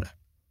ارسال میکنه.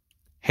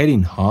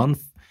 هرین هانف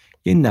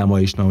یه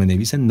نمایشنامه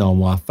نویس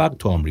ناموفق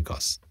تو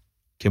آمریکاست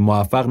که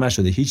موفق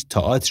نشده هیچ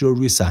تئاتری رو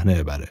روی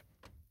صحنه ببره.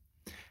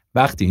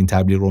 وقتی این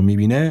تبلیغ رو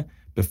میبینه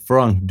به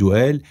فرانک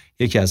دوئل،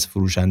 یکی از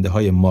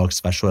فروشنده‌های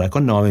مارکس و شرکا،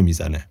 نامه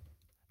میزنه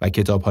و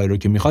کتاب‌هایی رو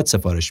که میخواد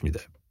سفارش میده.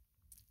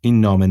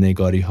 این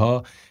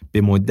نامه‌نگاری‌ها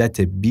به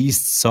مدت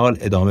 20 سال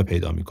ادامه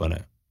پیدا میکنه.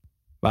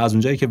 و از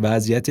اونجایی که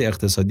وضعیت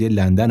اقتصادی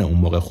لندن اون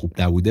موقع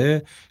خوب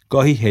نبوده،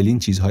 گاهی هلین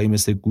چیزهایی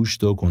مثل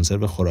گوشت و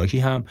کنسرو خوراکی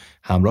هم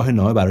همراه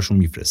نامه براشون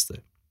میفرسته.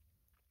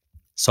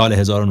 سال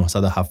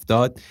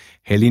 1970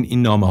 هلین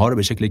این نامه ها رو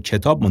به شکل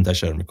کتاب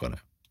منتشر میکنه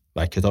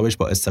و کتابش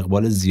با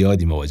استقبال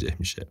زیادی مواجه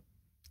میشه.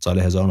 سال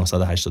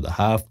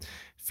 1987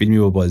 فیلمی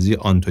با بازی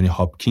آنتونی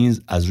هاپکینز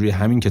از روی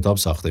همین کتاب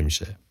ساخته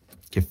میشه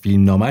که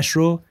فیلم نامش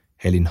رو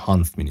هلین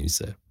هانف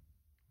مینویسه.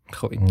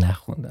 خب این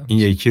نخوندم. این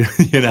یکی رو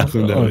دیگه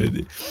نخوندم.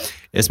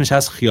 اسمش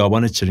هست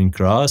خیابان چرینگ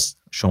کراس،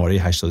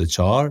 شماره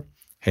 84،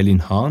 هلین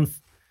هانف،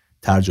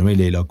 ترجمه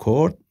لیلا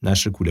کورد،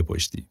 نشر کوله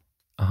پشتی.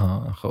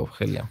 آها خب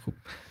خیلی هم خوب.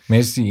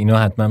 مرسی، اینو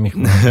حتما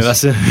میخونم.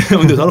 واسه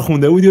اون دوتا رو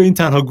خونده بودی و این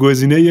تنها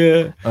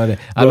گزینه. آره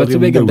البته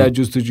بگم در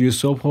جستجوی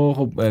صبح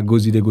خب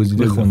گزیده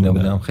خونده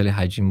بودم، خیلی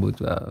حجیم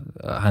بود و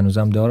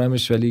هنوزم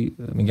دارمش، ولی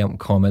میگم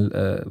کامل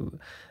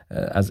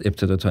از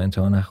ابتدا تا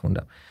انتها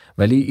نخوندم.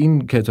 ولی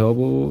این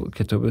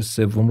کتاب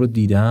سوم رو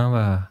دیدم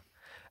و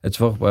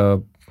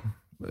اتفاق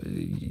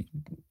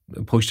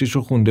پشتش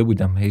رو خونده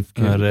بودم. حیف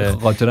که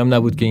خاطرم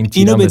نبود که این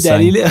تیرم به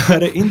دلیل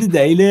این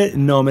دلیل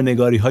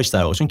نامه‌نگاری هاش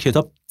در واقع، چون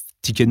کتاب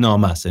تیکه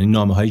نامه است، یعنی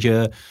نامه‌هایی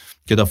که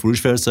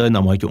کتابفروش فرستاده،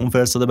 نامه‌هایی که اون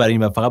فرستاده برای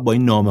این و فقط با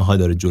این نامه‌ها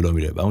داره جلو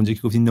میره. و اونجایی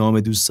که گفتی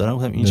نامه دوست دارم،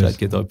 گفتم این شاید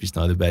کتاب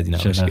پیشنهاد بدی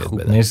نباشه.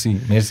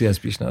 مرسی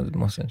از پیشنهادت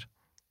محسن.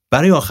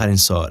 برای آخرین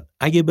سوال،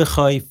 اگه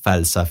بخوای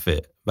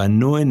فلسفه و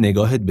نوع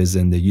نگاهت به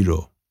زندگی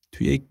رو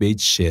توی یک بیت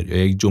شعر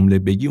یا یک جمله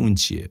بگی، اون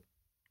چیه؟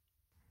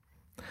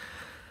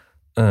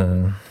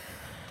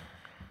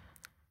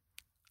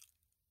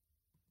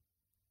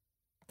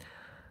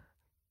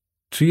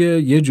 توی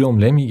یه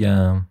جمله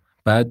میگم،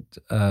 بعد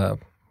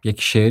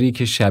یک شعری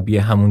که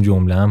شبیه همون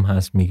جمله هم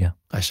هست میگم.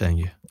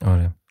 قشنگه.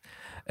 آره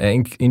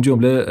این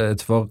جمله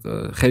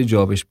اتفاق خیلی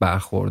جا بهش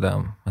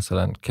برخوردم.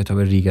 مثلا کتاب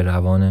ریگ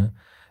روان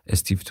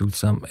استیو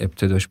تولز هم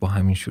ابتداش با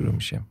همین شروع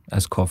میشه،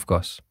 از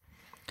کافکاس.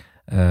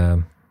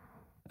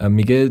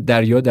 میگه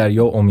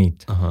دریا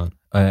امید.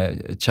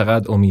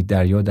 چقدر امید،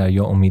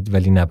 دریا امید،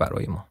 ولی نه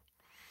برای ما.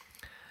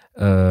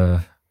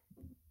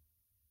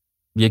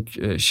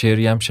 یک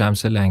شعری هم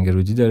شمس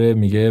لنگرودی داره،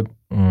 میگه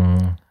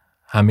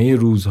همه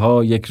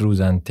روزها یک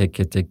روزن،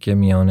 تکه تکه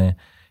میان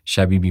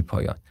شبی بی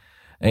پایان.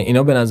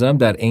 اینا به نظرم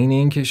در عین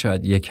این که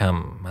شاید یکم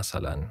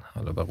مثلا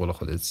حالا به قول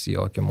خودت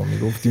سیاه که ما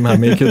میگفتیم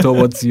همه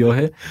کتابات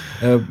سیاهه،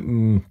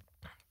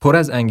 پر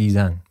از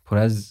انگیزن، پر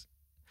از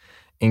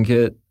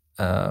اینکه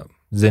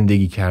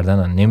زندگی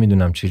کردنن.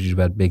 نمیدونم چجوری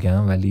باید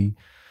بگم، ولی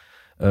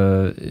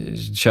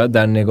شاید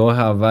در نگاه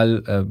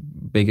اول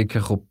بگه که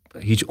خب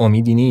هیچ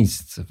امیدی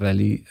نیست،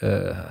 ولی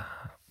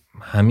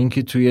همین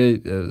که توی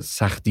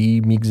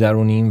سختی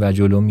میگذرونیم و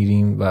جلو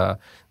میریم و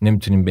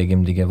نمیتونیم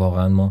بگیم دیگه.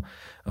 واقعا ما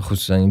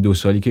خصوصا این 2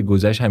 سالی که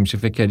گذشت همیشه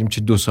فکر کردیم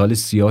چه 2 سال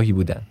سیاهی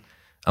بودن،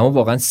 اما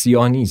واقعا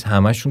سیاه نیست،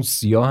 همشون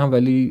سیاه هم،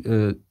 ولی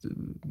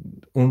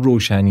اون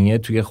روشنیه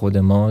توی خود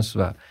ماست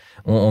و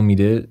اون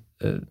امیده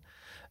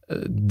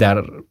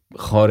در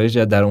خارج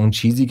در اون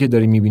چیزی که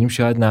داریم میبینیم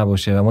شاید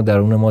نباشه، اما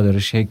درون ما داره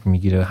شکل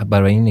میگیره.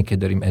 برای اینه که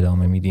داریم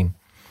ادامه میدیم،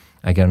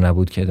 اگر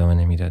نبود که ادامه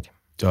نمیدادیم.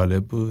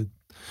 جالب بود.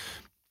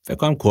 فکر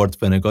کنم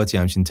کورت ونگاتی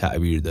همچین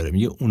تعبیر داره،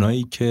 میگه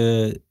اونایی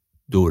که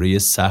دوره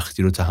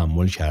سختی رو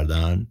تحمل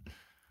کردن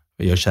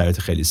و یا شرایط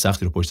خیلی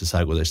سختی رو پشت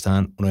سر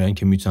گذاشتن، اونایی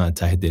که میتونن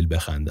ته دل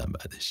بخندن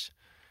بعدش.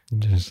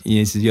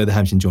 این چیزی یاد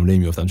همچین جمله‌ای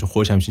میافتم، چون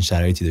خودش همچین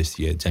شرایطی داشت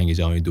که جنگ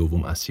جهانی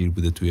دوم اسیر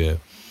بوده توی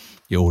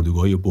یه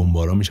اردوگاه یا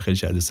بمباران، میشه خیلی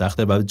شرایط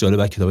سخته. بعد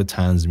جالب کتاب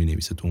طنز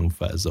مینویسه تو اون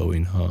فضا و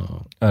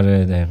اینها.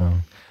 آره دقیقاً.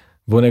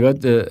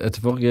 ونگات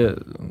اتفاق یه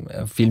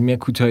فیلمی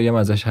کوتاهی هم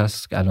ازش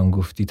هست که الان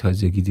گفتی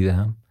تازگی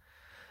دیدم،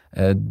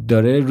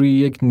 داره روی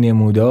یک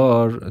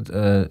نمودار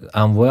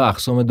انواع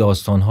اقسام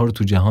داستان‌ها رو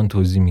تو جهان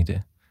توضیح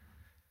میده.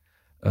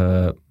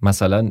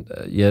 مثلا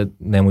یه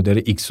نمودار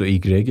X و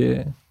Y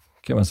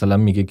که مثلا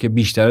میگه که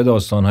بیشتر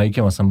داستان‌هایی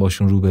که مثلا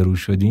باشون روبرو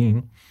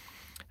شدیم،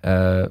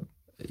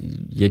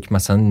 یک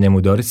مثلا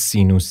نمودار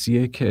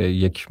سینوسیه که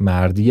یک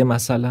مردیه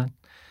مثلا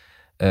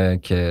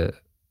که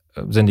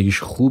زندگیش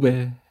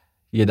خوبه،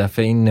 یه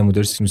دفعه این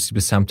نمودار سینوسی به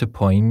سمت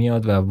پایین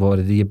میاد و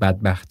وارد یه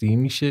بدبختی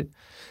میشه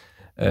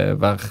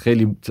و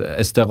خیلی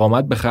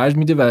استقامت به خرج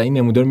میده و این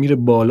نمودار میره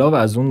بالا و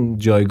از اون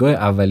جایگاه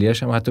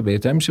اولیه‌اش هم حتی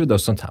بهتر میشه و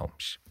داستان تموم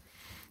میشه.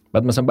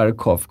 بعد مثلا برای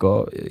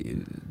کافکا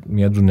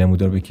میاد رو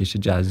نمودار بکشه،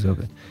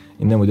 جذابه.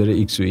 این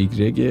نمودار X و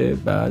Y،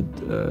 بعد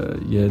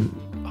یه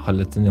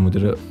حالت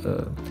نمودار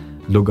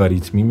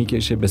لوگاریتمی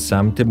میکشه به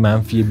سمت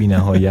منفی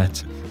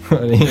بی‌نهایت.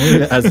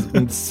 از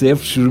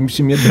صفر شروع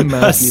میشه میاد به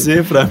منفی، از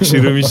صفر هم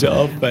شروع میشه.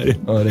 آفرین.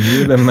 آره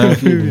میره به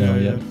منفی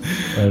بی‌نهایت.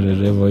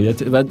 آره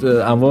روایت. بعد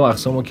انواع و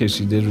اقسامو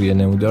کشیده روی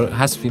نمودار،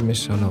 هست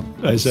فیلمش،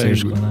 حالا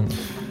سرچ کنن.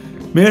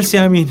 مرسی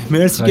امین،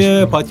 مرسی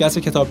که پادکست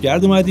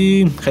کتابگرد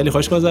اومدین، خیلی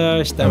خوش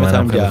گذشت. دمت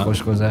هم گرم.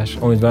 خوش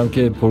گذشت. امیدوارم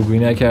که پرگویی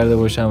نکرده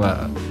باشم و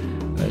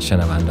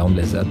شنونده‌ام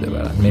لذت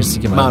ببرن. مرسی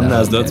که ممنون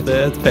از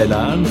لطفت.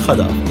 فعلا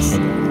خداحافظ.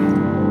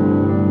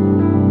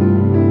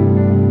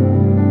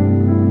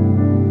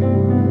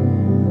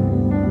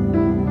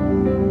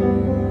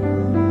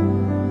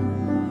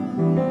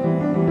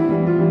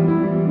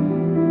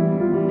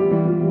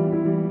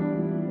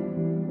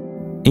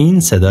 این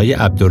صدای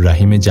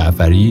عبدالرحیم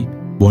جعفری،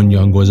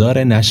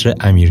 بنیانگذار نشر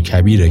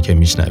امیرکبیره که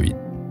میشنوید.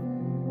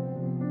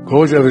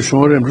 گاه جواب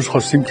شما رو امروز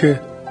خواستیم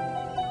که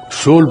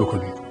صلح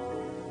بکنید.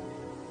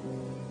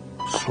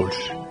 صلح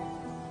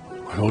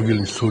آقا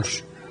گلین صلح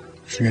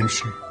چی یعنی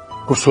چی؟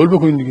 گفت صلح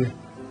بکنید دیگه.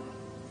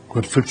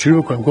 گفت صلح چی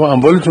بکنیم؟ گفت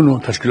اموالتون و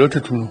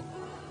تشکیلاتتون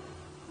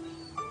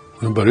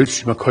رو برای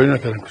چی؟ من کاری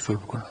نکردم که صلح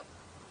بکنم.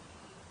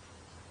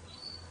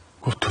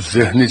 گفت تو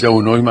ذهن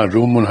جوانای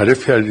مردم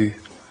منحرف کردی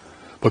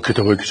با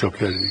کتابایی که چاپ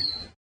کردی.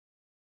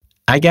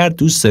 اگر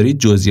دوست دارید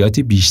جزئیات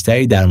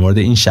بیشتری در مورد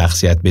این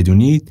شخصیت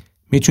بدونید،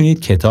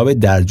 میتونید کتاب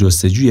در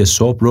جستجوی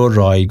صبح رو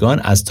رایگان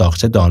از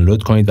تاقچه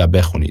دانلود کنید و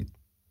بخونید.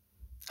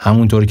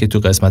 همونطور که تو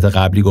قسمت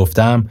قبلی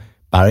گفتم،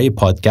 برای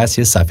پادکست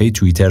یه صفحه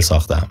توییتر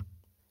ساختم.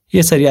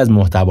 یه سری از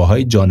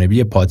محتواهای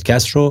جانبی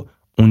پادکست رو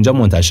اونجا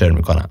منتشر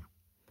میکنم.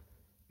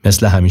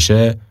 مثل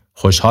همیشه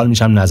خوشحال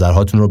میشم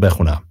نظرهاتون رو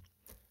بخونم.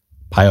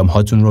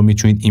 پیامهاتون رو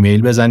میتونید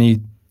ایمیل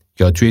بزنید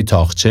یا توی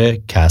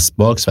تاقچه، کست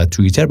باکس و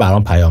توییتر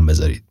برام پیام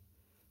بذارید.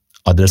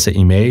 آدرس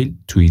ایمیل،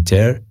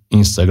 توییتر،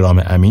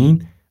 اینستاگرام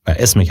امین و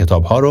اسم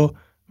کتاب‌ها رو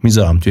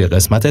میذارم توی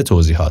قسمت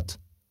توضیحات.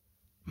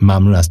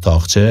 ممنون از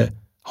تاقچه،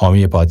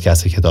 حامی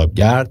پادکست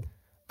کتابگرد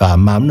و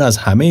ممنون از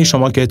همه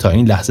شما که تا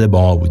این لحظه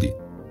با ما بودید.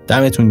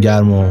 دمتون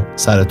گرم و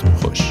سرتون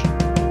خوش.